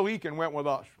name of Bill Eakin went with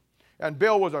us. And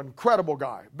Bill was an incredible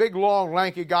guy. Big, long,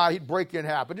 lanky guy. He'd break you in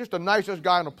half. But just the nicest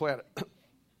guy on the planet.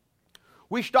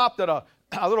 We stopped at a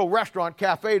little restaurant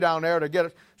cafe down there to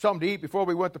get something to eat before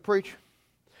we went to preach.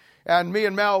 And me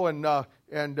and Mel and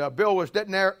Bill was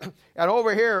sitting there. And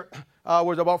over here,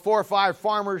 was about 4 or 5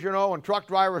 farmers, and truck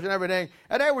drivers and everything,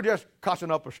 and they were just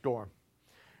cussing up a storm.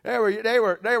 They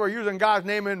were using God's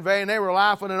name in vain. They were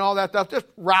laughing and all that stuff. Just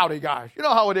rowdy guys. You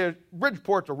know how it is.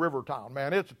 Bridgeport's a river town,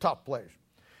 man. It's a tough place.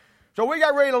 So we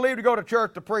got ready to leave to go to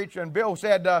church to preach, and Bill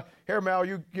said, "Here, Mel,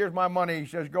 here's my money." He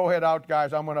says, "Go ahead out,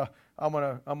 guys. I'm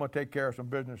gonna take care of some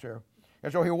business here."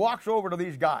 And so he walks over to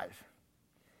these guys,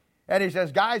 and he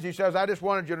says, "Guys," he says, "I just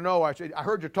wanted you to know. I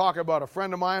heard you talking about a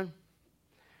friend of mine."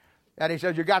 And he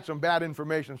says, "You got some bad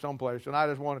information someplace, and I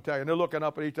just want to tell you." And they're looking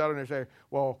up at each other, and they say,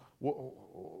 "Well,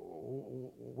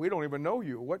 we don't even know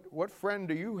you. What friend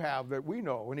do you have that we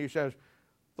know?" And he says,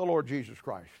 "The Lord Jesus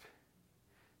Christ.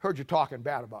 Heard you talking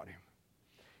bad about him.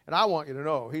 And I want you to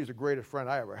know he's the greatest friend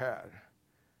I ever had.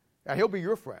 And he'll be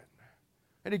your friend."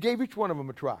 And he gave each one of them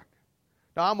a tract.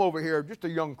 Now, I'm over here just a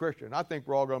young Christian. I think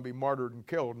we're all going to be martyred and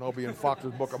killed, and I'll be in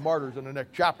Fox's Book of Martyrs in the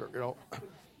next chapter,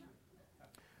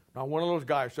 Now, one of those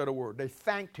guys said a word. They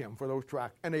thanked him for those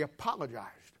tracts, and they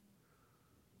apologized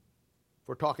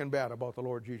for talking bad about the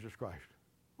Lord Jesus Christ.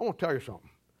 I want to tell you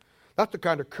something. That's the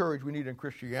kind of courage we need in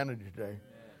Christianity today.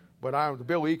 But the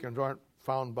Bill Eakins aren't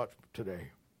found but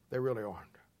today. They really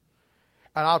aren't.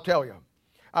 And I'll tell you,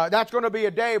 that's going to be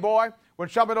a day, boy, when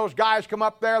some of those guys come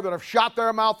up there that have shot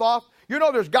their mouth off.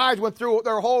 There's guys went through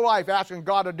their whole life asking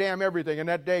God to damn everything, and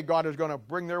that day God is going to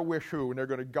bring their wish who,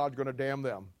 and God's going to damn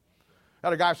them. I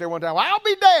had a guy say one time, "Well, I'll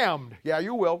be damned." Yeah,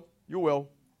 you will. You will.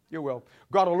 You will.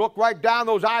 God will look right down.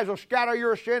 Those eyes will scatter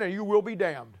your sin, and you will be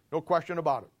damned. No question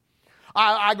about it.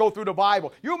 I go through the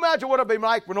Bible. You imagine what it would be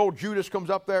like when old Judas comes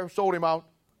up there, sold him out.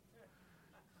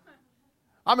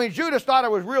 I mean, Judas thought it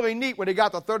was really neat when he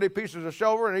got the 30 pieces of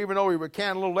silver, and even though he would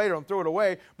can a little later and threw it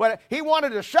away, but he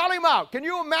wanted to sell him out. Can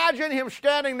you imagine him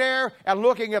standing there and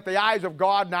looking at the eyes of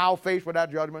God now faced with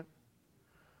that judgment?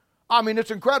 I mean, it's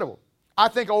incredible. I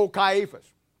think old Caiaphas.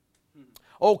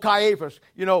 Old Caiaphas,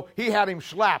 he had him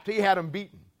slapped. He had him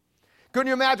beaten. Couldn't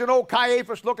you imagine old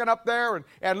Caiaphas looking up there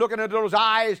and looking into those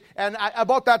eyes? And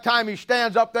about that time he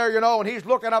stands up there, and he's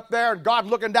looking up there, and God's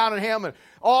looking down at him, and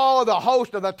all the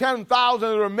host of the 10,000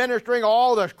 that are ministering,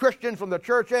 all the Christians from the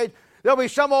church age, there'll be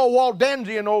some old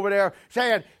Waldensian over there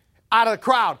saying out of the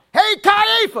crowd, "Hey,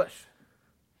 Caiaphas!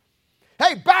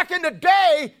 Hey, back in the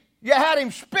day, you had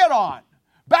him spit on.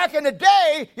 Back in the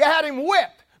day, you had him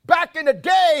whipped. Back in the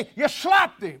day, you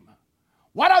slapped him.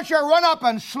 Why don't you run up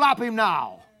and slap him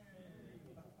now?"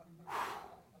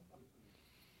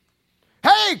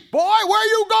 "Hey, boy, where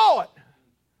you going?"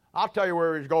 I'll tell you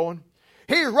where he's going.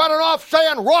 He's running off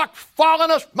saying, "Rocks fall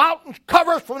on us, mountains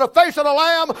cover us from the face of the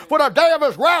Lamb, for the day of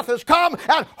his wrath has come,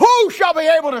 and who shall be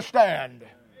able to stand?"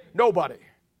 Nobody.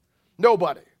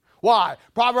 Nobody. Why?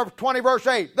 Proverbs 20, verse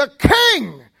 8. The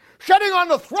king sitting on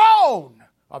the throne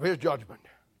of his judgment.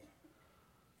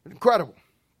 Incredible.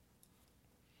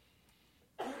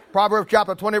 Proverbs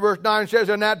chapter 20, verse 9 says,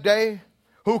 "In that day,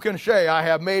 who can say, I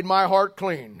have made my heart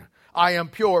clean? I am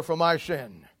pure from my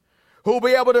sin. Who will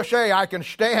be able to say, I can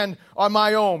stand on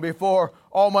my own before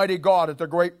Almighty God at the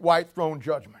great white throne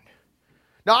judgment?"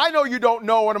 Now, I know you don't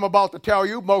know what I'm about to tell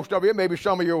you. Most of you, maybe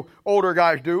some of you older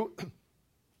guys do.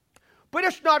 But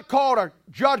it's not called a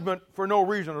judgment for no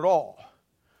reason at all.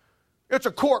 It's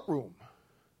a courtroom.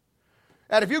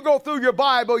 And if you go through your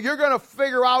Bible, you're going to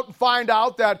figure out and find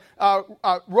out that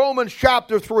Romans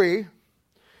chapter 3,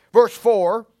 verse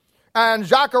 4, and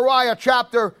Zechariah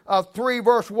chapter 3,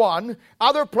 verse 1,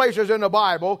 other places in the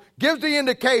Bible, gives the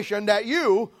indication that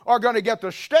you are going to get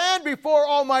to stand before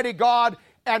Almighty God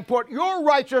and put your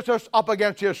righteousness up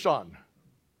against His Son.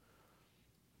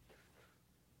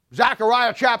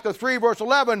 Zechariah chapter 3, verse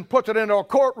 11 puts it into a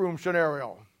courtroom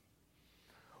scenario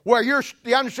where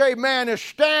the unsaved man is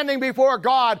standing before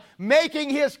God making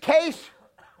his case,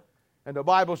 and the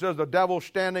Bible says the devil's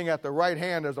standing at the right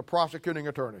hand as a prosecuting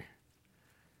attorney.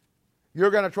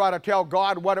 You're going to try to tell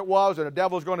God what it was, and the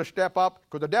devil's going to step up,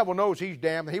 because the devil knows he's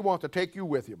damned, and he wants to take you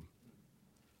with him.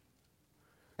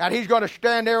 And he's going to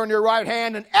stand there in your right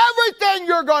hand, and everything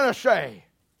you're going to say,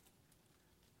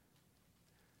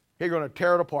 he's going to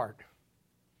tear it apart.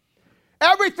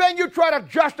 Everything you try to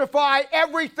justify,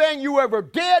 everything you ever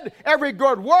did, every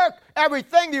good work,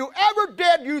 everything you ever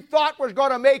did you thought was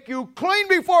going to make you clean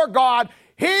before God,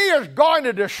 He is going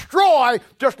to destroy,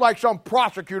 just like some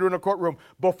prosecutor in a courtroom,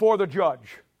 before the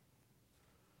judge.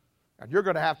 And you're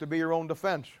going to have to be your own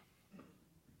defense.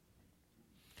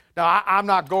 Now, I'm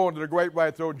not going to the great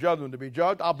white throne judgment to be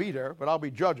judged. I'll be there, but I'll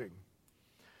be judging.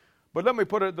 But let me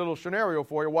put a little scenario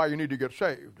for you why you need to get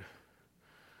saved.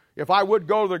 If I would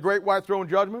go to the great white throne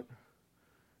judgment,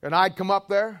 and I'd come up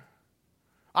there,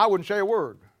 I wouldn't say a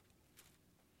word.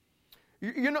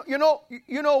 You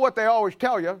know what they always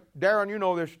tell you. Darren, you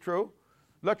know this is true.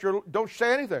 Don't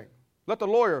say anything. Let the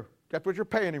lawyer, that's what you're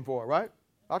paying him for, right?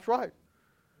 That's right.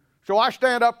 So I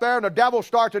stand up there and the devil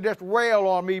starts to just rail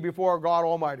on me before God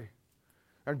Almighty.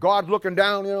 And God's looking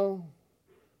down,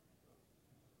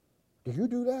 Did you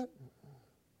do that?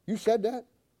 You said that?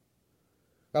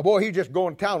 Now, boy, he's just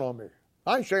going to town on me.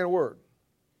 I ain't saying a word.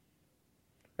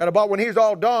 And about when he's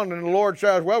all done and the Lord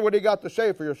says, well, what do you got to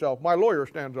say for yourself? My lawyer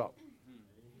stands up.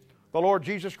 The Lord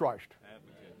Jesus Christ.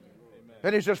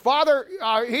 And he says, Father,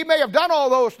 he may have done all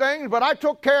those things, but I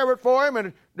took care of it for him,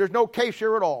 and there's no case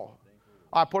here at all.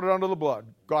 I put it under the blood.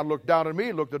 God looked down at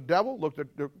me, looked at the devil, looked at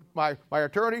my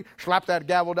attorney, slapped that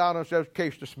gavel down and says,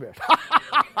 case dismissed.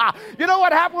 You know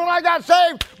what happened when I got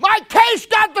saved? My case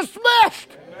got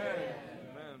dismissed.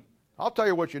 Amen. I'll tell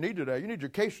you what you need today. You need your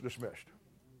case dismissed.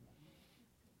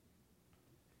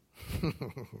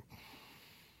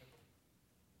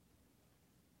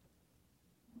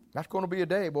 That's going to be a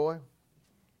day, boy.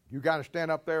 You got to stand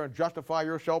up there and justify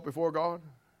yourself before God?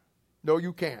 No,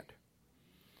 you can't.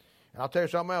 And I'll tell you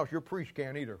something else. Your priest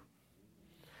can't either.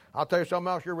 I'll tell you something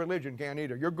else. Your religion can't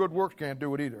either. Your good works can't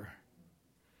do it either.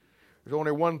 There's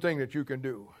only one thing that you can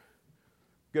do.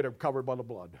 Get it covered by the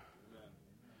blood. Amen.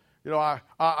 You know,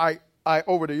 I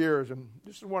over the years, and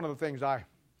this is one of the things I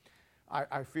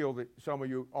feel that some of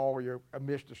you, all of you, have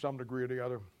missed to some degree or the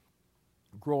other,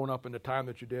 growing up in the time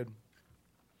that you did.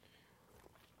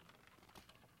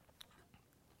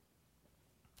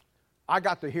 I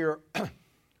got to hear,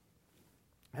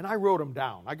 and I wrote them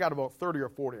down. I got about 30 or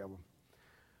 40 of them.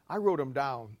 I wrote them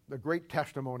down, the great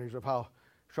testimonies of how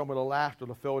some of the last of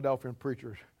the Philadelphian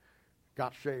preachers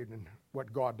got saved and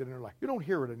what God did in their life. You don't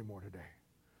hear it anymore today.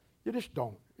 You just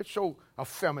don't. It's so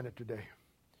effeminate today.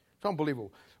 It's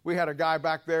unbelievable. We had a guy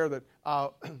back there that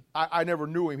I never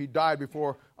knew him. He died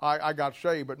before I got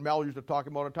saved, but Mel used to talk to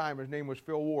him all the time. His name was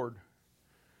Phil Ward.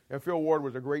 And Phil Ward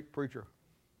was a great preacher.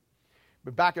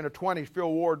 But back in the 20s,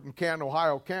 Phil Ward in Canton,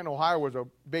 Ohio. Canton, Ohio was a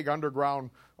big underground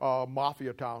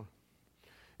mafia town.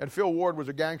 And Phil Ward was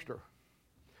a gangster.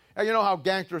 And you know how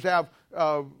gangsters have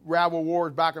rival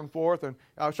wars back and forth, and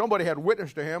somebody had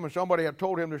witnessed to him, and somebody had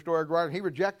told him the story, and he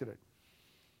rejected it.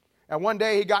 And one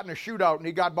day he got in a shootout, and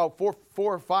he got about four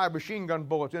or five machine gun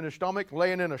bullets in his stomach,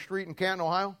 laying in a street in Canton,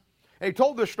 Ohio. And he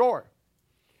told this story.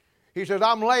 He says,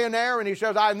 I'm laying there, and he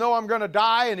says, I know I'm going to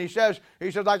die, and he says,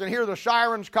 I can hear the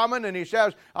sirens coming, and he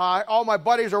says, all my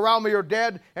buddies around me are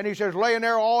dead, and he says, laying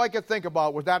there, all I could think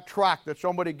about was that tract that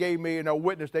somebody gave me and a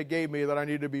witness they gave me that I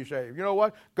needed to be saved. You know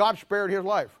what? God spared his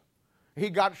life. He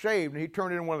got saved, and he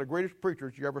turned into one of the greatest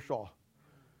preachers you ever saw.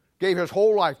 Gave his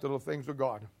whole life to the things of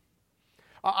God.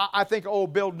 I think of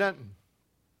old Bill Denton.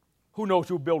 Who knows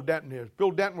who Bill Denton is?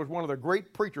 Bill Denton was one of the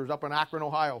great preachers up in Akron,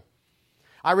 Ohio.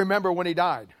 I remember when he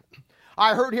died.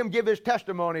 I heard him give his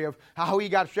testimony of how he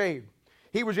got saved.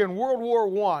 He was in World War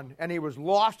I, and he was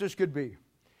lost as could be.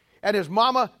 And his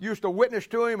mama used to witness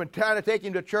to him and try to take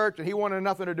him to church, and he wanted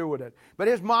nothing to do with it. But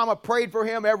his mama prayed for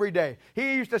him every day.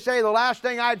 He used to say the last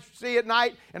thing I'd see at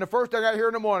night and the first thing I'd hear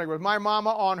in the morning was my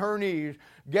mama on her knees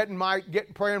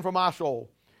praying for my soul.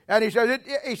 And he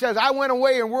says, I went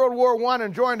away in World War I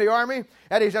and joined the army.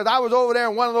 And he says, I was over there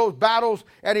in one of those battles.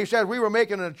 And he says, we were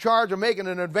making a charge of making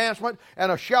an advancement.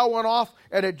 And a shell went off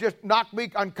and it just knocked me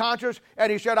unconscious.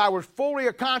 And he said, I was fully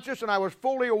conscious and I was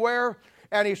fully aware.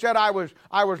 And he said, I was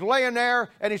laying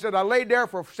there. And he said, I laid there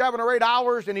for 7 or 8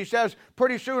 hours. And he says,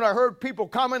 pretty soon I heard people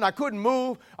coming. I couldn't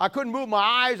move. I couldn't move my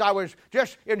eyes. I was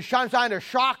just in some kind of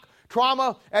shock.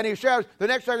 Trauma, and he says, the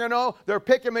next thing I know, they're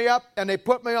picking me up, and they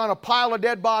put me on a pile of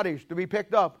dead bodies to be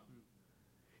picked up.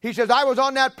 He says, I was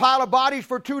on that pile of bodies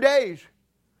for 2 days,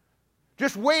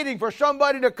 just waiting for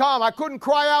somebody to come. I couldn't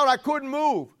cry out, I couldn't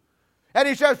move. And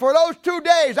he says, for those 2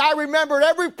 days, I remembered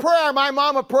every prayer my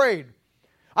mama prayed.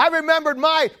 I remembered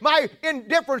my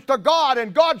indifference to God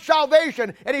and God's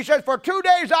salvation. And he says, for 2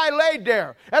 days I laid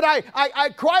there, and I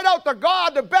cried out to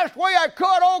God the best way I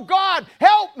could, oh God,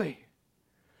 help me.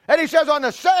 And he says on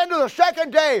the end of the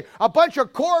second day, a bunch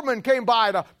of corpsmen came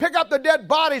by to pick up the dead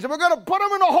bodies, and we're going to put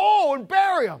them in a hole and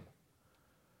bury them.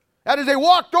 And as they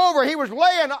walked over, he was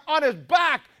laying on his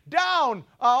back down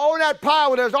on that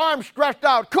pile with his arms stretched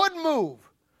out, couldn't move.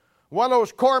 One of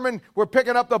those corpsmen were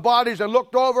picking up the bodies and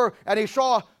looked over, and he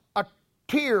saw a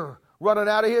tear running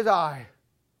out of his eye.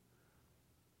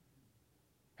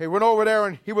 He went over there,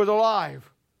 and he was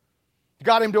alive.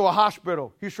 Got him to a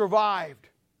hospital. He survived.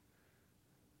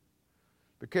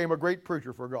 Became a great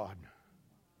preacher for God.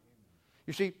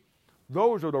 You see,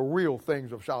 those are the real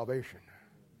things of salvation,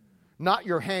 not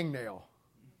your hangnail.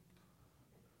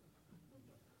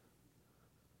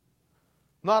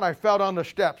 Not I fell down the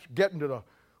steps getting to the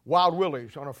Wild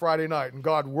Willie's on a Friday night, and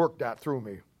God worked that through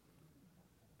me.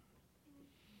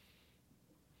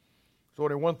 So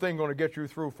only one thing going to get you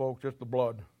through, folks, it's the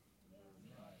blood.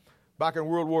 Back in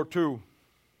World War II,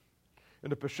 in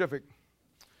the Pacific,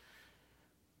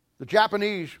 the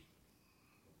Japanese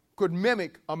could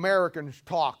mimic Americans'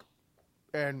 talk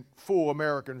and fool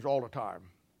Americans all the time.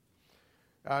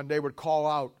 And they would call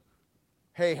out,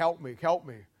 hey, help me, help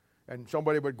me. And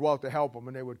somebody would go out to help them,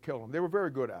 and they would kill them. They were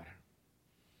very good at it.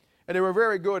 And they were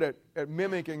very good at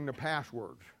mimicking the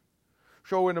passwords.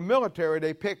 So in the military,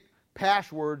 they picked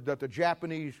passwords that the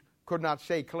Japanese could not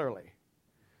say clearly.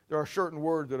 There are certain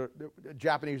words that the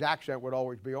Japanese accent would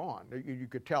always be on. You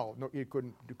could tell. You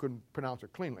couldn't pronounce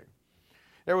it cleanly.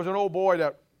 There was an old boy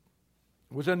that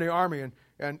was in the Army,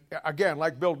 and again,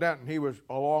 like Bill Denton, he was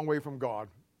a long way from God,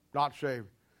 not saved.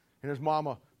 And his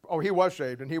mama, he was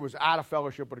saved, and he was out of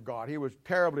fellowship with God. He was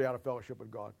terribly out of fellowship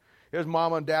with God. His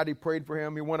mama and daddy prayed for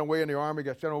him. He went away in the Army,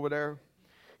 got sent over there.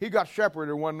 He got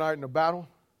separated one night in a battle,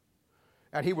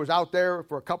 and he was out there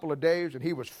for a couple of days, and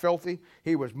he was filthy.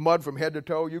 He was mud from head to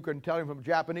toe. You couldn't tell him from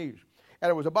Japanese. And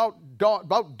it was about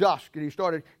dusk, and he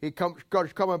started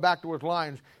coming back to his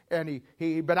lines, and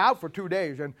he'd been out for 2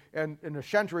 days, and the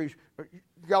sentries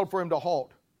yelled for him to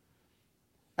halt.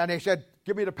 And they said,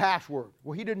 give me the password.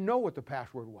 Well, he didn't know what the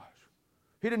password was.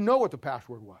 He didn't know what the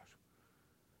password was.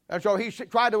 And so he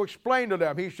tried to explain to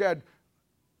them. He said,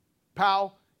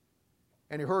 pal,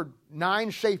 and he heard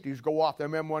 9 safeties go off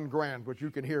them M1 Grands, which you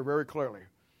can hear very clearly.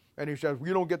 And he says,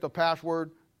 you don't get the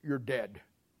password, you're dead.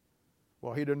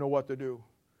 Well, he didn't know what to do.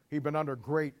 He'd been under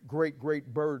great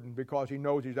burden because he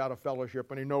knows he's out of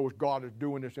fellowship, and he knows God is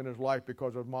doing this in his life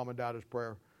because of mom and dad's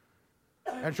prayer.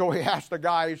 And so he asked the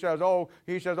guy, he says,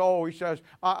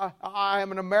 I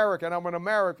am an American, I'm an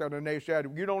American. And they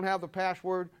said, you don't have the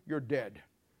password, you're dead.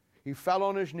 He fell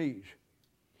on his knees,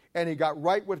 and he got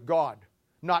right with God,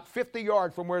 not 50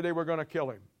 yards from where they were going to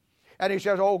kill him. And he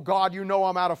says, oh, God, you know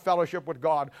I'm out of fellowship with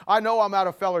God. I know I'm out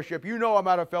of fellowship. You know I'm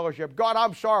out of fellowship. God,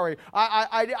 I'm sorry.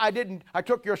 I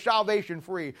took your salvation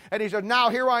free. And he says, now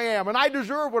here I am, and I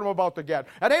deserve what I'm about to get.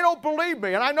 And they don't believe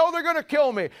me, and I know they're going to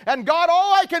kill me. And God,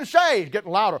 all I can say, he's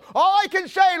getting louder, all I can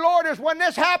say, Lord, is when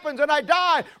this happens and I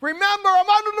die, remember I'm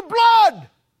under the blood.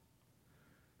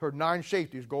 Heard 9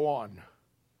 safeties go on.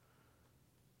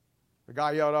 The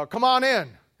guy yelled out, come on in.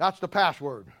 That's the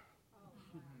password.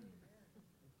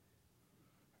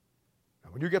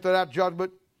 When you get to that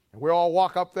judgment, and we all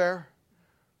walk up there,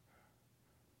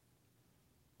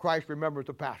 Christ remembers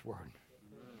the password.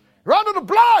 You're under the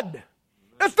blood.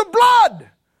 It's the blood.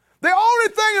 The only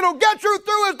thing that'll get you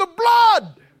through is the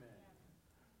blood.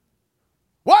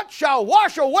 What shall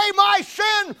wash away my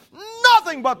sin?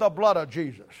 Nothing but the blood of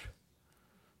Jesus.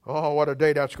 Oh, what a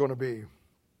day that's going to be.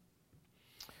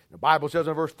 The Bible says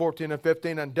in verse 14 and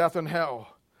 15, and death and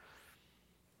hell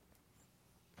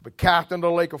but cast into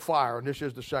the lake of fire, and this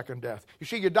is the second death. You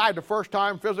see, you died the first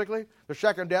time physically. The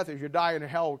second death is you die in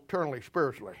hell eternally,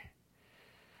 spiritually.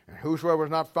 And whosoever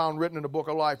was not found written in the book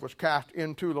of life was cast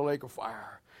into the lake of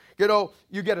fire. You know,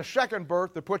 you get a second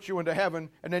birth that puts you into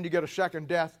heaven, and then you get a second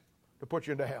death to put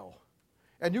you into hell.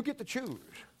 And you get to choose.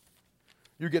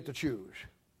 You get to choose.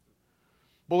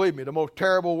 Believe me, the most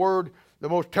terrible word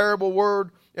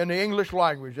in the English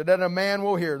language that a man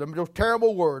will hear, the most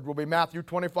terrible word will be Matthew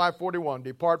 25:41.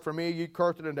 Depart from me, ye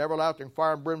cursed, into everlasting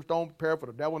fire and brimstone, prepared for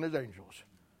the devil and his angels.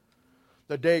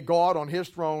 The day God on his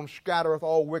throne scattereth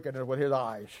all wickedness with his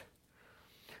eyes.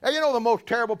 And you know the most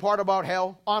terrible part about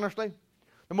hell, honestly?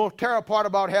 The most terrible part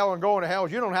about hell and going to hell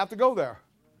is you don't have to go there.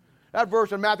 That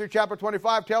verse in Matthew chapter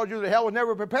 25 tells you that hell was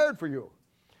never prepared for you.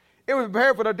 It was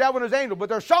prepared for the devil and his angels. But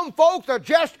there's some folks that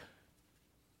just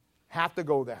have to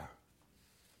go there.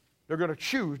 They're going to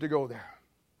choose to go there.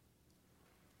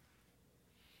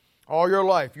 All your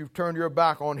life, you've turned your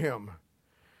back on him.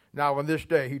 Now, on this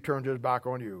day, he turns his back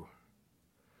on you.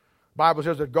 The Bible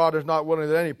says that God is not willing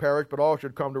that any perish, but all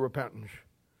should come to repentance.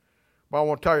 But I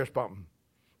want to tell you something.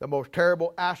 The most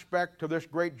terrible aspect to this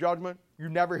great judgment, you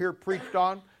never hear preached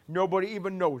on. Nobody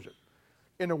even knows it.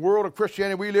 In the world of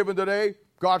Christianity we live in today,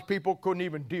 God's people couldn't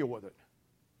even deal with it.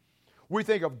 We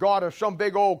think of God as some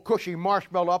big old cushy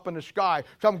marshmallow up in the sky,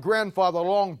 some grandfather,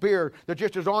 long beard that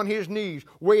just is on his knees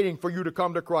waiting for you to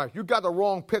come to Christ. You've got the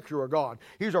wrong picture of God.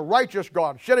 He's a righteous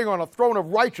God sitting on a throne of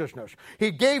righteousness. He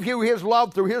gave you his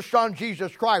love through his son,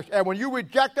 Jesus Christ. And when you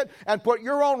reject it and put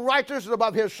your own righteousness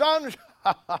above his son's,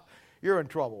 you're in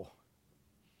trouble.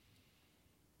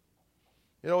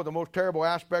 You know what the most terrible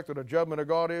aspect of the judgment of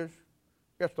God is?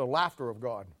 It's the laughter of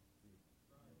God.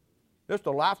 It's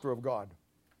the laughter of God.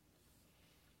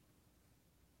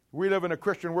 We live in a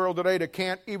Christian world today that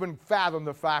can't even fathom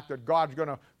the fact that God's going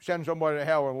to send somebody to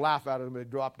hell and laugh at them and they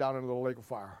drop down into the lake of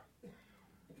fire.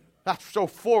 That's so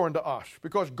foreign to us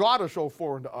because God is so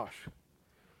foreign to us.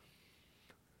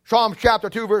 Psalms chapter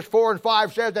 2, verse 4 and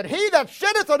 5 says that he that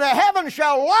sitteth in the heavens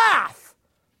shall laugh.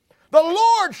 The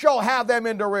Lord shall have them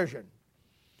in derision.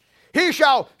 He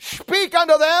shall speak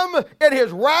unto them in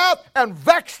his wrath and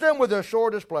vex them with his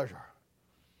sore displeasure.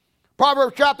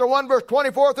 Proverbs chapter 1, verse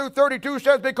 24 through 32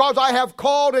 says, because I have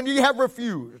called and ye have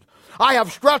refused. I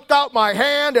have stretched out my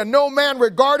hand and no man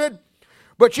regarded.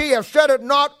 But ye have set at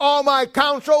naught all my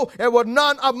counsel and with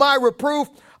none of my reproof.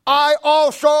 I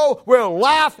also will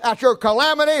laugh at your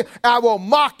calamity. I will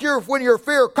mock you when your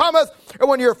fear cometh. And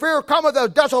when your fear cometh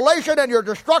as desolation and your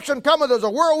destruction cometh as a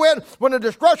whirlwind, when the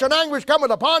distress and anguish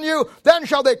cometh upon you, then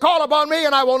shall they call upon me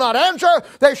and I will not answer.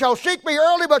 They shall seek me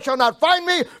early but shall not find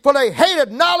me, for they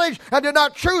hated knowledge and did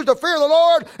not choose to fear the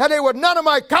Lord, and they would none of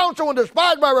my counsel and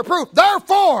despise my reproof.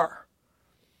 Therefore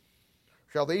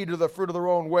shall they eat of the fruit of their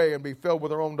own way and be filled with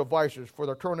their own devices, for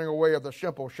the turning away of the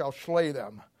simple shall slay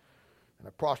them, and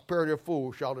the prosperity of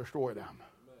fools shall destroy them.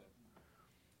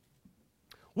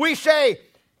 We say,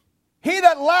 he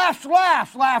that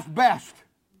laughs best.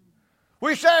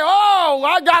 We say, oh,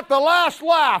 I got the last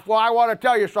laugh. Well, I want to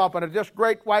tell you something. At this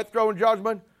great white throne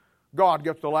judgment, God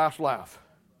gets the last laugh.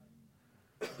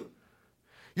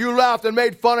 You laughed and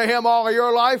made fun of him all of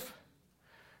your life.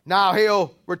 Now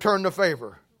he'll return the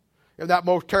favor in that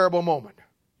most terrible moment.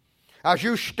 As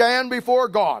you stand before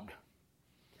God,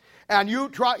 and you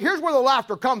try, here's where the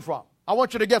laughter comes from. I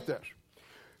want you to get this.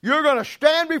 You're going to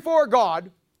stand before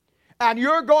God, and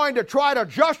you're going to try to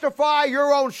justify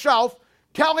your own self,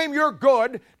 tell him you're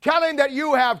good, tell him that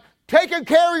you have taken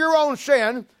care of your own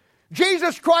sin.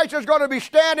 Jesus Christ is going to be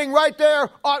standing right there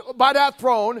by that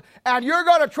throne, and you're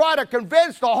going to try to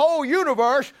convince the whole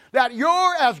universe that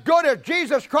you're as good as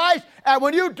Jesus Christ, and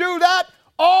when you do that,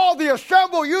 all the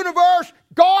assembled universe,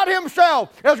 God himself,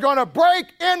 is going to break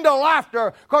into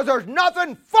laughter because there's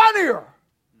nothing funnier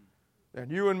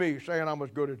than you and me saying I'm as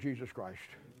good as Jesus Christ.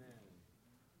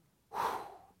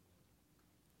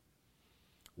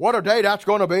 What a day that's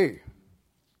going to be.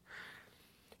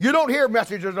 You don't hear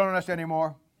messages on this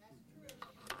anymore.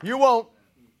 You won't.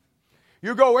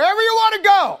 You go wherever you want to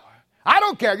go. I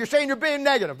don't care. You're saying you're being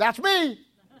negative. That's me.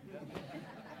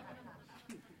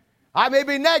 I may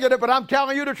be negative, but I'm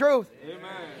telling you the truth.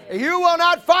 Amen. You will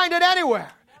not find it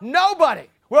anywhere. Nobody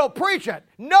will preach it.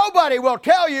 Nobody will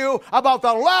tell you about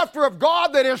the laughter of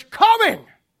God that is coming.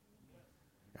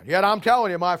 And yet I'm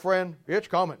telling you, my friend, it's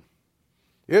coming.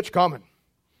 It's coming.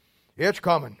 It's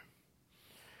coming.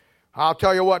 I'll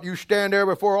tell you what, you stand there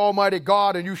before Almighty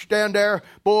God and you stand there,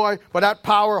 boy, but that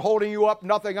power holding you up,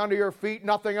 nothing under your feet,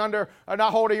 nothing under,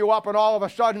 not holding you up, and all of a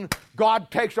sudden God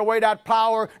takes away that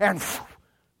power and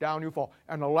down you fall.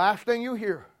 And the last thing you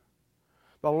hear,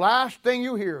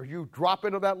 you drop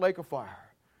into that lake of fire,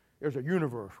 is a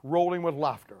universe rolling with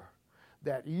laughter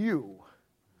that you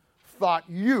thought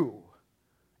you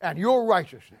and your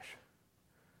righteousness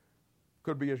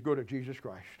could be as good as Jesus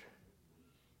Christ.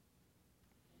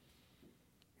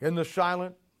 In the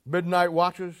silent midnight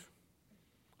watches,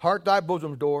 heart thy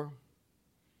bosom's door.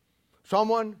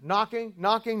 Someone knocking,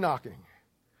 knocking, knocking,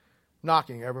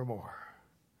 knocking evermore.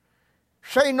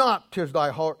 Say not 'tis thy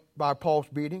heart, thy pulse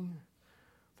beating,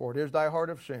 for it is thy heart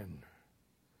of sin,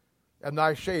 and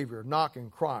thy Savior knocking,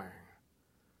 crying,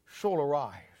 soul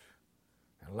arise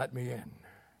and let me in.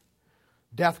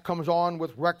 Death comes on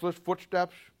with reckless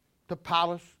footsteps to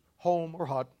palace, home, or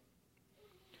hut.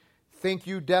 Think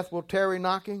you death will tarry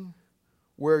knocking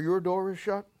where your door is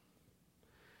shut?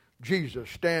 Jesus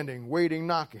standing, waiting,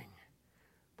 knocking,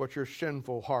 but your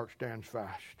sinful heart stands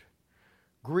fast.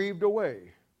 Grieved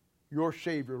away, your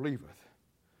Savior leaveth.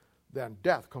 Then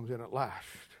death comes in at last.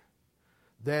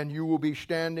 Then you will be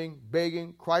standing,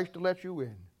 begging Christ to let you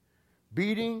in,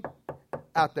 beating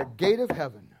at the gate of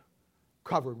heaven,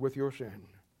 covered with your sin.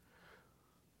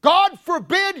 God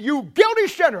forbid, you guilty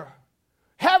sinner.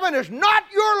 Heaven is not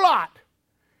your lot.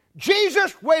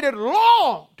 Jesus waited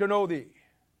long to know thee,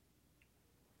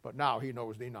 but now he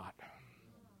knows thee not.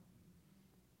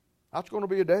 That's going to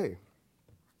be a day.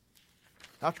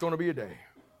 That's going to be a day.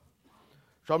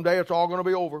 Someday it's all going to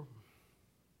be over.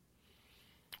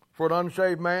 For an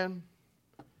unsaved man,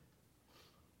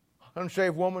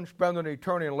 unsaved woman, spending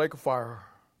eternity in a lake of fire.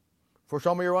 For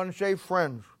some of your unsaved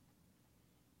friends,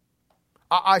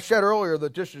 I said earlier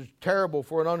that this is terrible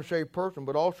for an unsaved person,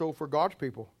 but also for God's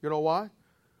people. You know why?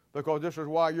 Because this is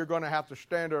why you're going to have to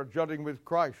stand there judging with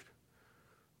Christ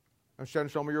and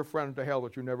send some of your friends to hell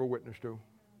that you never witnessed to.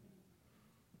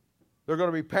 There are going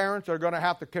to be parents that are going to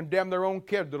have to condemn their own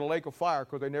kid to the lake of fire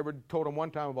because they never told them one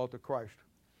time about the Christ.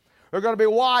 There are going to be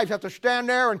wives that have to stand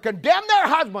there and condemn their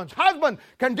husbands,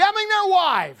 condemning their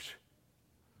wives.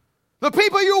 The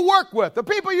people you work with, the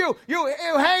people you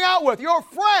hang out with, your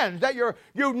friends that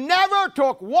you never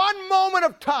took one moment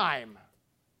of time.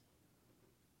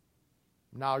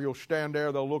 Now you'll stand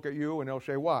there, they'll look at you and they'll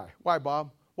say, why? Why,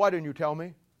 Bob? Why didn't you tell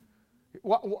me?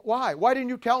 Why? Why didn't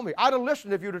you tell me? I'd have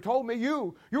listened if you'd have told me.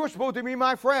 You were supposed to be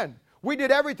my friend. We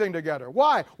did everything together.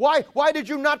 Why? Why did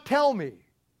you not tell me?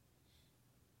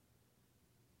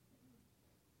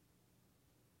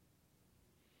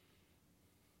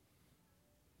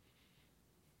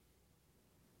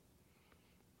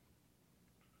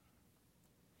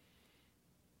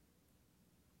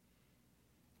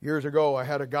 Years ago, I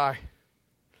had a guy.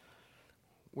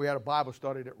 We had a Bible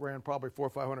study that ran probably 400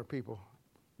 or 500 people.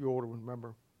 You older ones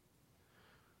remember.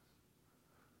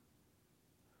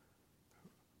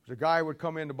 The guy would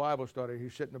come into Bible study.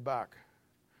 He'd sit in the back.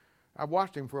 I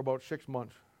watched him for about 6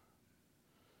 months.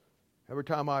 Every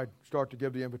time I'd start to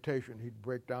give the invitation, he'd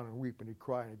break down and weep and he'd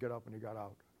cry and he'd get up and he got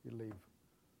out. He'd leave.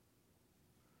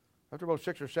 After about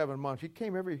 6 or 7 months, he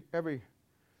came every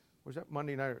was that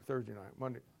Monday night or Thursday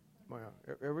night?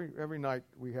 Every night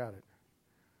we had it.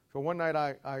 So one night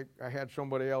I had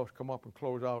somebody else come up and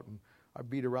close out, and I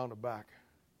beat around the back.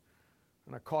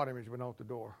 And I caught him as he went out the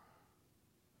door.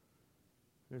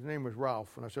 His name was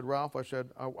Ralph. And I said, Ralph,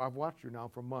 I've watched you now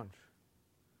for months.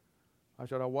 I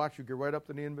said, I watched you get right up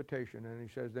to the invitation. And he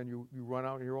says, then you run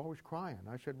out and you're always crying.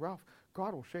 I said, Ralph,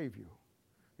 God will save you.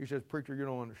 He says, preacher, you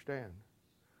don't understand.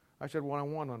 I said, well, I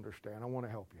want to understand. I want to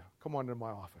help you. Come on to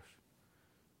my office.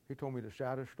 He told me the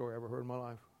saddest story I ever heard in my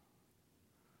life.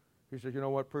 He said, you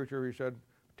know what, preacher? He said,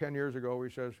 10 years ago, he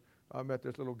says, I met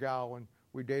this little gal, and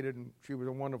we dated, and she was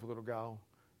a wonderful little gal.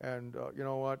 And you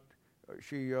know what?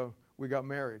 We got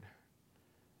married.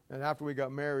 And after we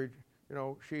got married, you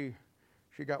know, she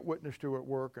got witnessed to at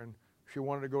work, and she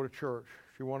wanted to go to church.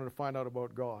 She wanted to find out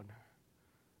about God.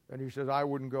 And he says, I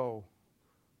wouldn't go.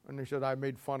 And he said, I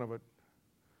made fun of it.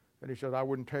 And he said, I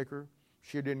wouldn't take her.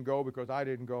 She didn't go because I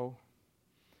didn't go.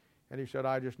 And he said,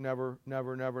 I just never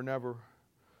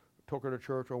took her to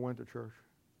church or went to church.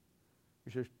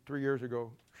 He says, 3 years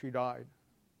ago, she died.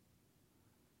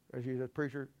 And he said,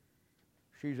 preacher,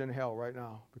 she's in hell right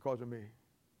now because of me.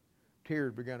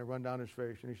 Tears began to run down his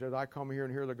face. And he said, I come here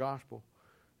and hear the gospel.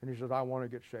 And he says, I want to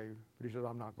get saved. But he says,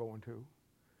 I'm not going to.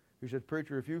 He said,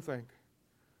 preacher, if you think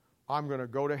I'm going to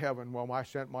go to heaven while I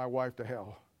sent my wife to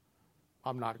hell,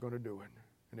 I'm not going to do it.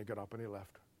 And he got up and he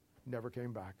left. Never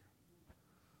came back.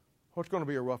 Oh, it's going to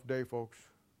be a rough day, folks.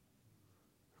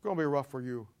 It's going to be rough for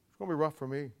you. It's going to be rough for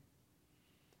me.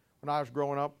 When I was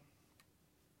growing up,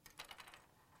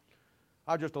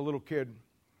 I was just a little kid.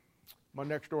 My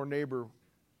next door neighbor,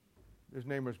 his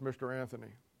name was Mr. Anthony.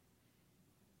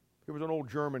 He was an old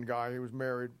German guy. He was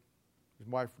married. His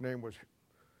wife's name was,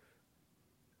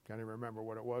 can't even remember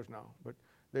what it was now, but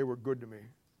they were good to me.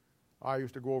 I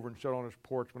used to go over and sit on his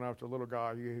porch when I was a little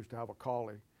guy. He used to have a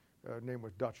collie. Her name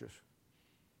was Duchess.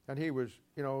 And he was,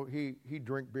 you know, he'd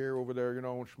drink beer over there, you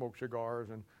know, and smoke cigars.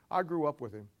 And I grew up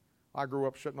with him. I grew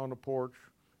up sitting on the porch.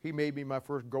 He made me my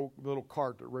first little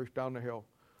cart that raced down the hill.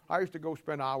 I used to go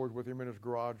spend hours with him in his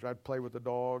garage. I'd play with the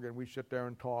dog, and we'd sit there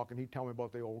and talk, and he'd tell me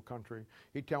about the old country.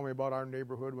 He'd tell me about our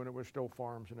neighborhood when it was still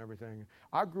farms and everything.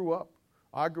 I grew up,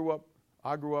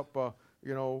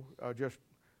 you know,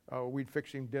 we'd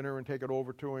fix him dinner and take it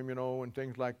over to him, you know, and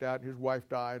things like that. His wife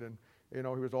died, and, you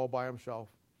know, he was all by himself.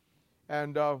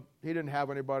 And he didn't have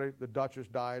anybody. The Duchess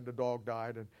died. The dog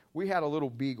died. And we had a little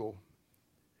beagle.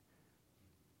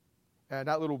 And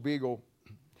that little beagle,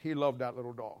 he loved that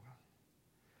little dog.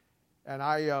 And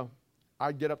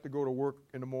I'd get up to go to work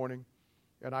in the morning,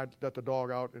 and I'd let the dog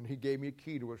out, and he gave me a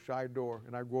key to a side door,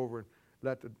 and I'd go over and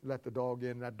let the dog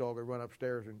in, and that dog would run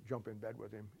upstairs and jump in bed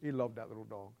with him. He loved that little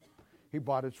dog. He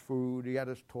bought his food. He had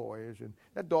his toys. And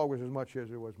that dog was as much his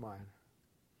as it was mine.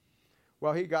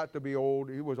 Well, he got to be old.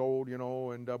 He was old, you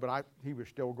know, and he was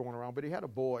still going around. But he had a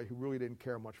boy who really didn't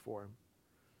care much for him.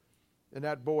 And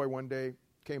that boy one day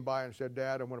came by and said,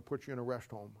 Dad, I'm going to put you in a rest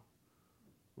home.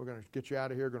 We're going to get you out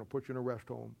of here. We're going to put you in a rest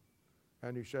home.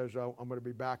 And he says, I'm going to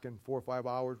be back in 4 or 5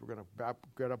 hours. We're going to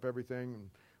get up everything, and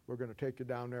we're going to take you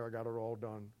down there. I got it all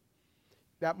done.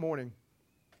 That morning,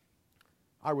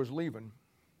 I was leaving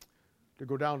to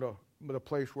go down to the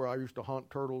place where I used to hunt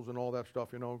turtles and all that stuff,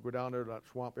 you know, go down there to that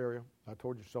swamp area I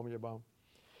told you some of you about.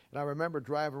 And I remember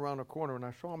driving around the corner, and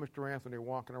I saw Mr. Anthony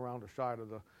walking around the side of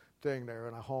the thing there,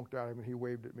 and I honked at him, and he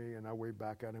waved at me, and I waved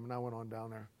back at him, and I went on down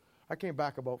there. I came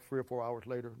back about 3 or 4 hours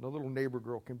later, and a little neighbor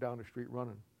girl came down the street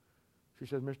running. She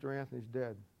says, Mr. Anthony's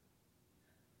dead.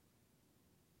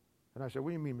 And I said, what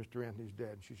do you mean Mr. Anthony's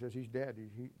dead? She says, he's dead.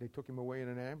 They took him away in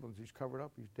an ambulance. He's covered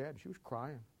up. He's dead. She was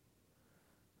crying.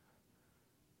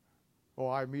 Oh,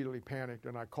 I immediately panicked,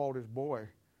 and I called his boy.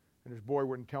 And his boy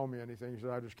wouldn't tell me anything. He said,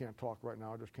 I just can't talk right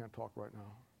now. I just can't talk right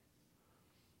now.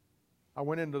 I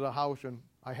went into the house, and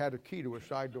I had a key to a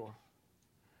side door.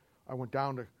 I went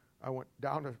down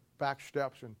the back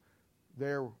steps, and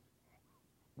there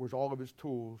was all of his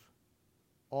tools,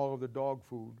 all of the dog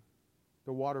food,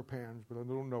 the water pans with a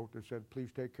little note that said, please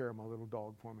take care of my little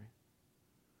dog for me.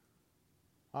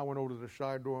 I went over to the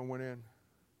side door and went in.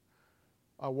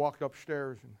 I walked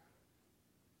upstairs, and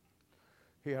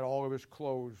he had all of his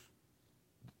clothes,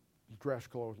 dress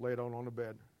clothes, laid out on the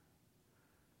bed.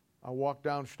 I walked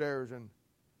downstairs, and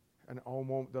all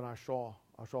moment that I saw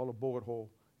the bullet hole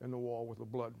in the wall with the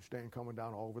blood stain coming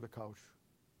down all over the couch.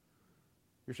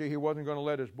 You see, he wasn't going to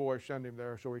let his boy send him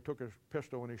there, so he took his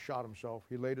pistol and he shot himself.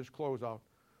 He laid his clothes out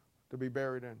to be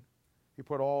buried in. He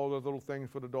put all the little things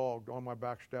for the dog on my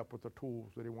back step with the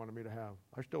tools that he wanted me to have.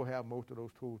 I still have most of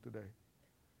those tools today.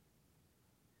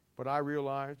 But I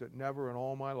realized that never in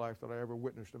all my life that I ever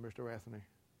witnessed to Mr. Anthony.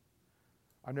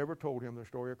 I never told him the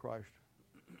story of Christ.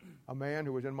 A man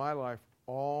who was in my life,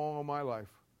 all my life,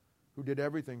 who did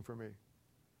everything for me,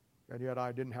 and yet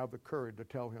I didn't have the courage to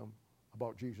tell him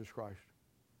about Jesus Christ.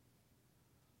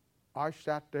 I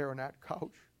sat there on that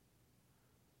couch,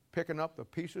 picking up the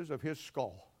pieces of his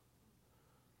skull,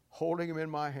 holding him in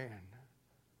my hand,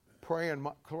 praying,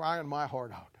 crying my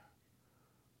heart out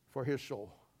for his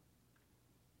soul.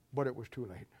 But it was too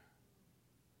late.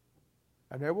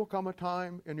 And there will come a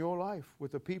time in your life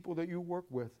with the people that you work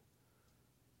with,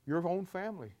 your own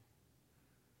family.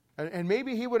 And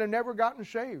maybe he would have never gotten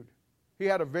saved. He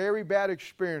had a very bad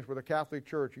experience with the Catholic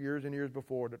Church years and years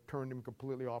before that turned him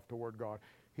completely off toward God.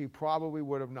 He probably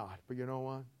would have not. But you know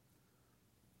what?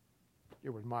 It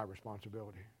was my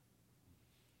responsibility.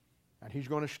 And he's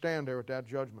going to stand there at that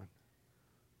judgment.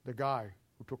 The guy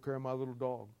who took care of my little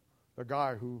dog. The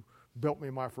guy who built me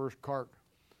my first cart.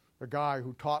 The guy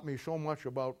who taught me so much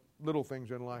about little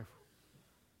things in life.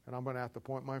 And I'm going to have to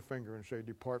point my finger and say,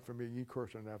 depart from me, ye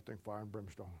cursed, and everything fire and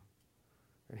brimstone.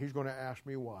 And he's going to ask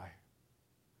me why.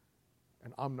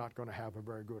 And I'm not going to have a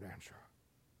very good answer.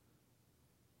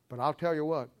 But I'll tell you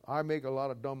what, I make a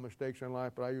lot of dumb mistakes in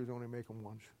life, but I usually only make them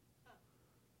once.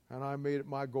 And I made it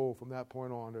my goal from that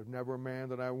point on. There's never a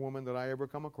man, a woman that I ever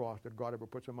come across that God ever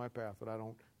puts in my path that I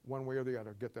don't, one way or the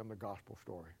other, get them the gospel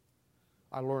story.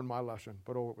 I learned my lesson,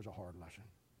 but it was a hard lesson.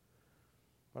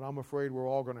 But I'm afraid we're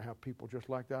all going to have people just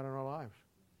like that in our lives.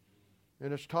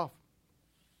 And it's tough.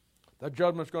 That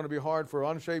judgment's going to be hard for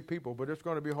unsaved people, but it's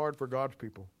going to be hard for God's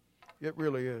people. It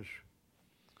really is.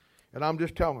 And I'm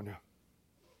just telling you,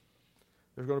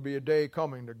 there's going to be a day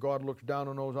coming that God looks down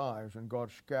on those eyes and God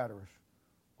scatters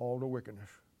all the wickedness.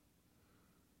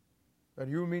 And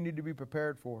you and me need to be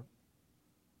prepared for it.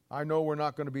 I know we're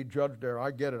not going to be judged there.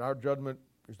 I get it. Our judgment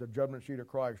is the judgment seat of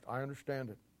Christ. I understand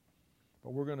it.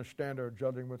 But we're going to stand there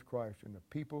judging with Christ. And the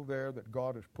people there that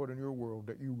God has put in your world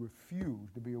that you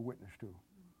refuse to be a witness to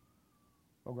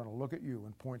are going to look at you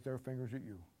and point their fingers at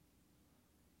you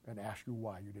and ask you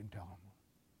why you didn't tell them.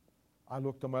 I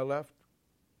looked to my left,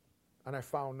 and I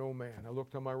found no man. I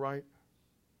looked to my right,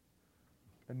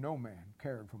 and no man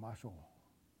cared for my soul.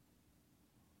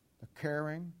 The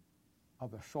caring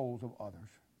of the souls of others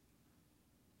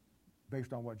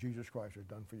based on what Jesus Christ has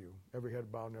done for you. Every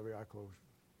head bowed and every eye closed.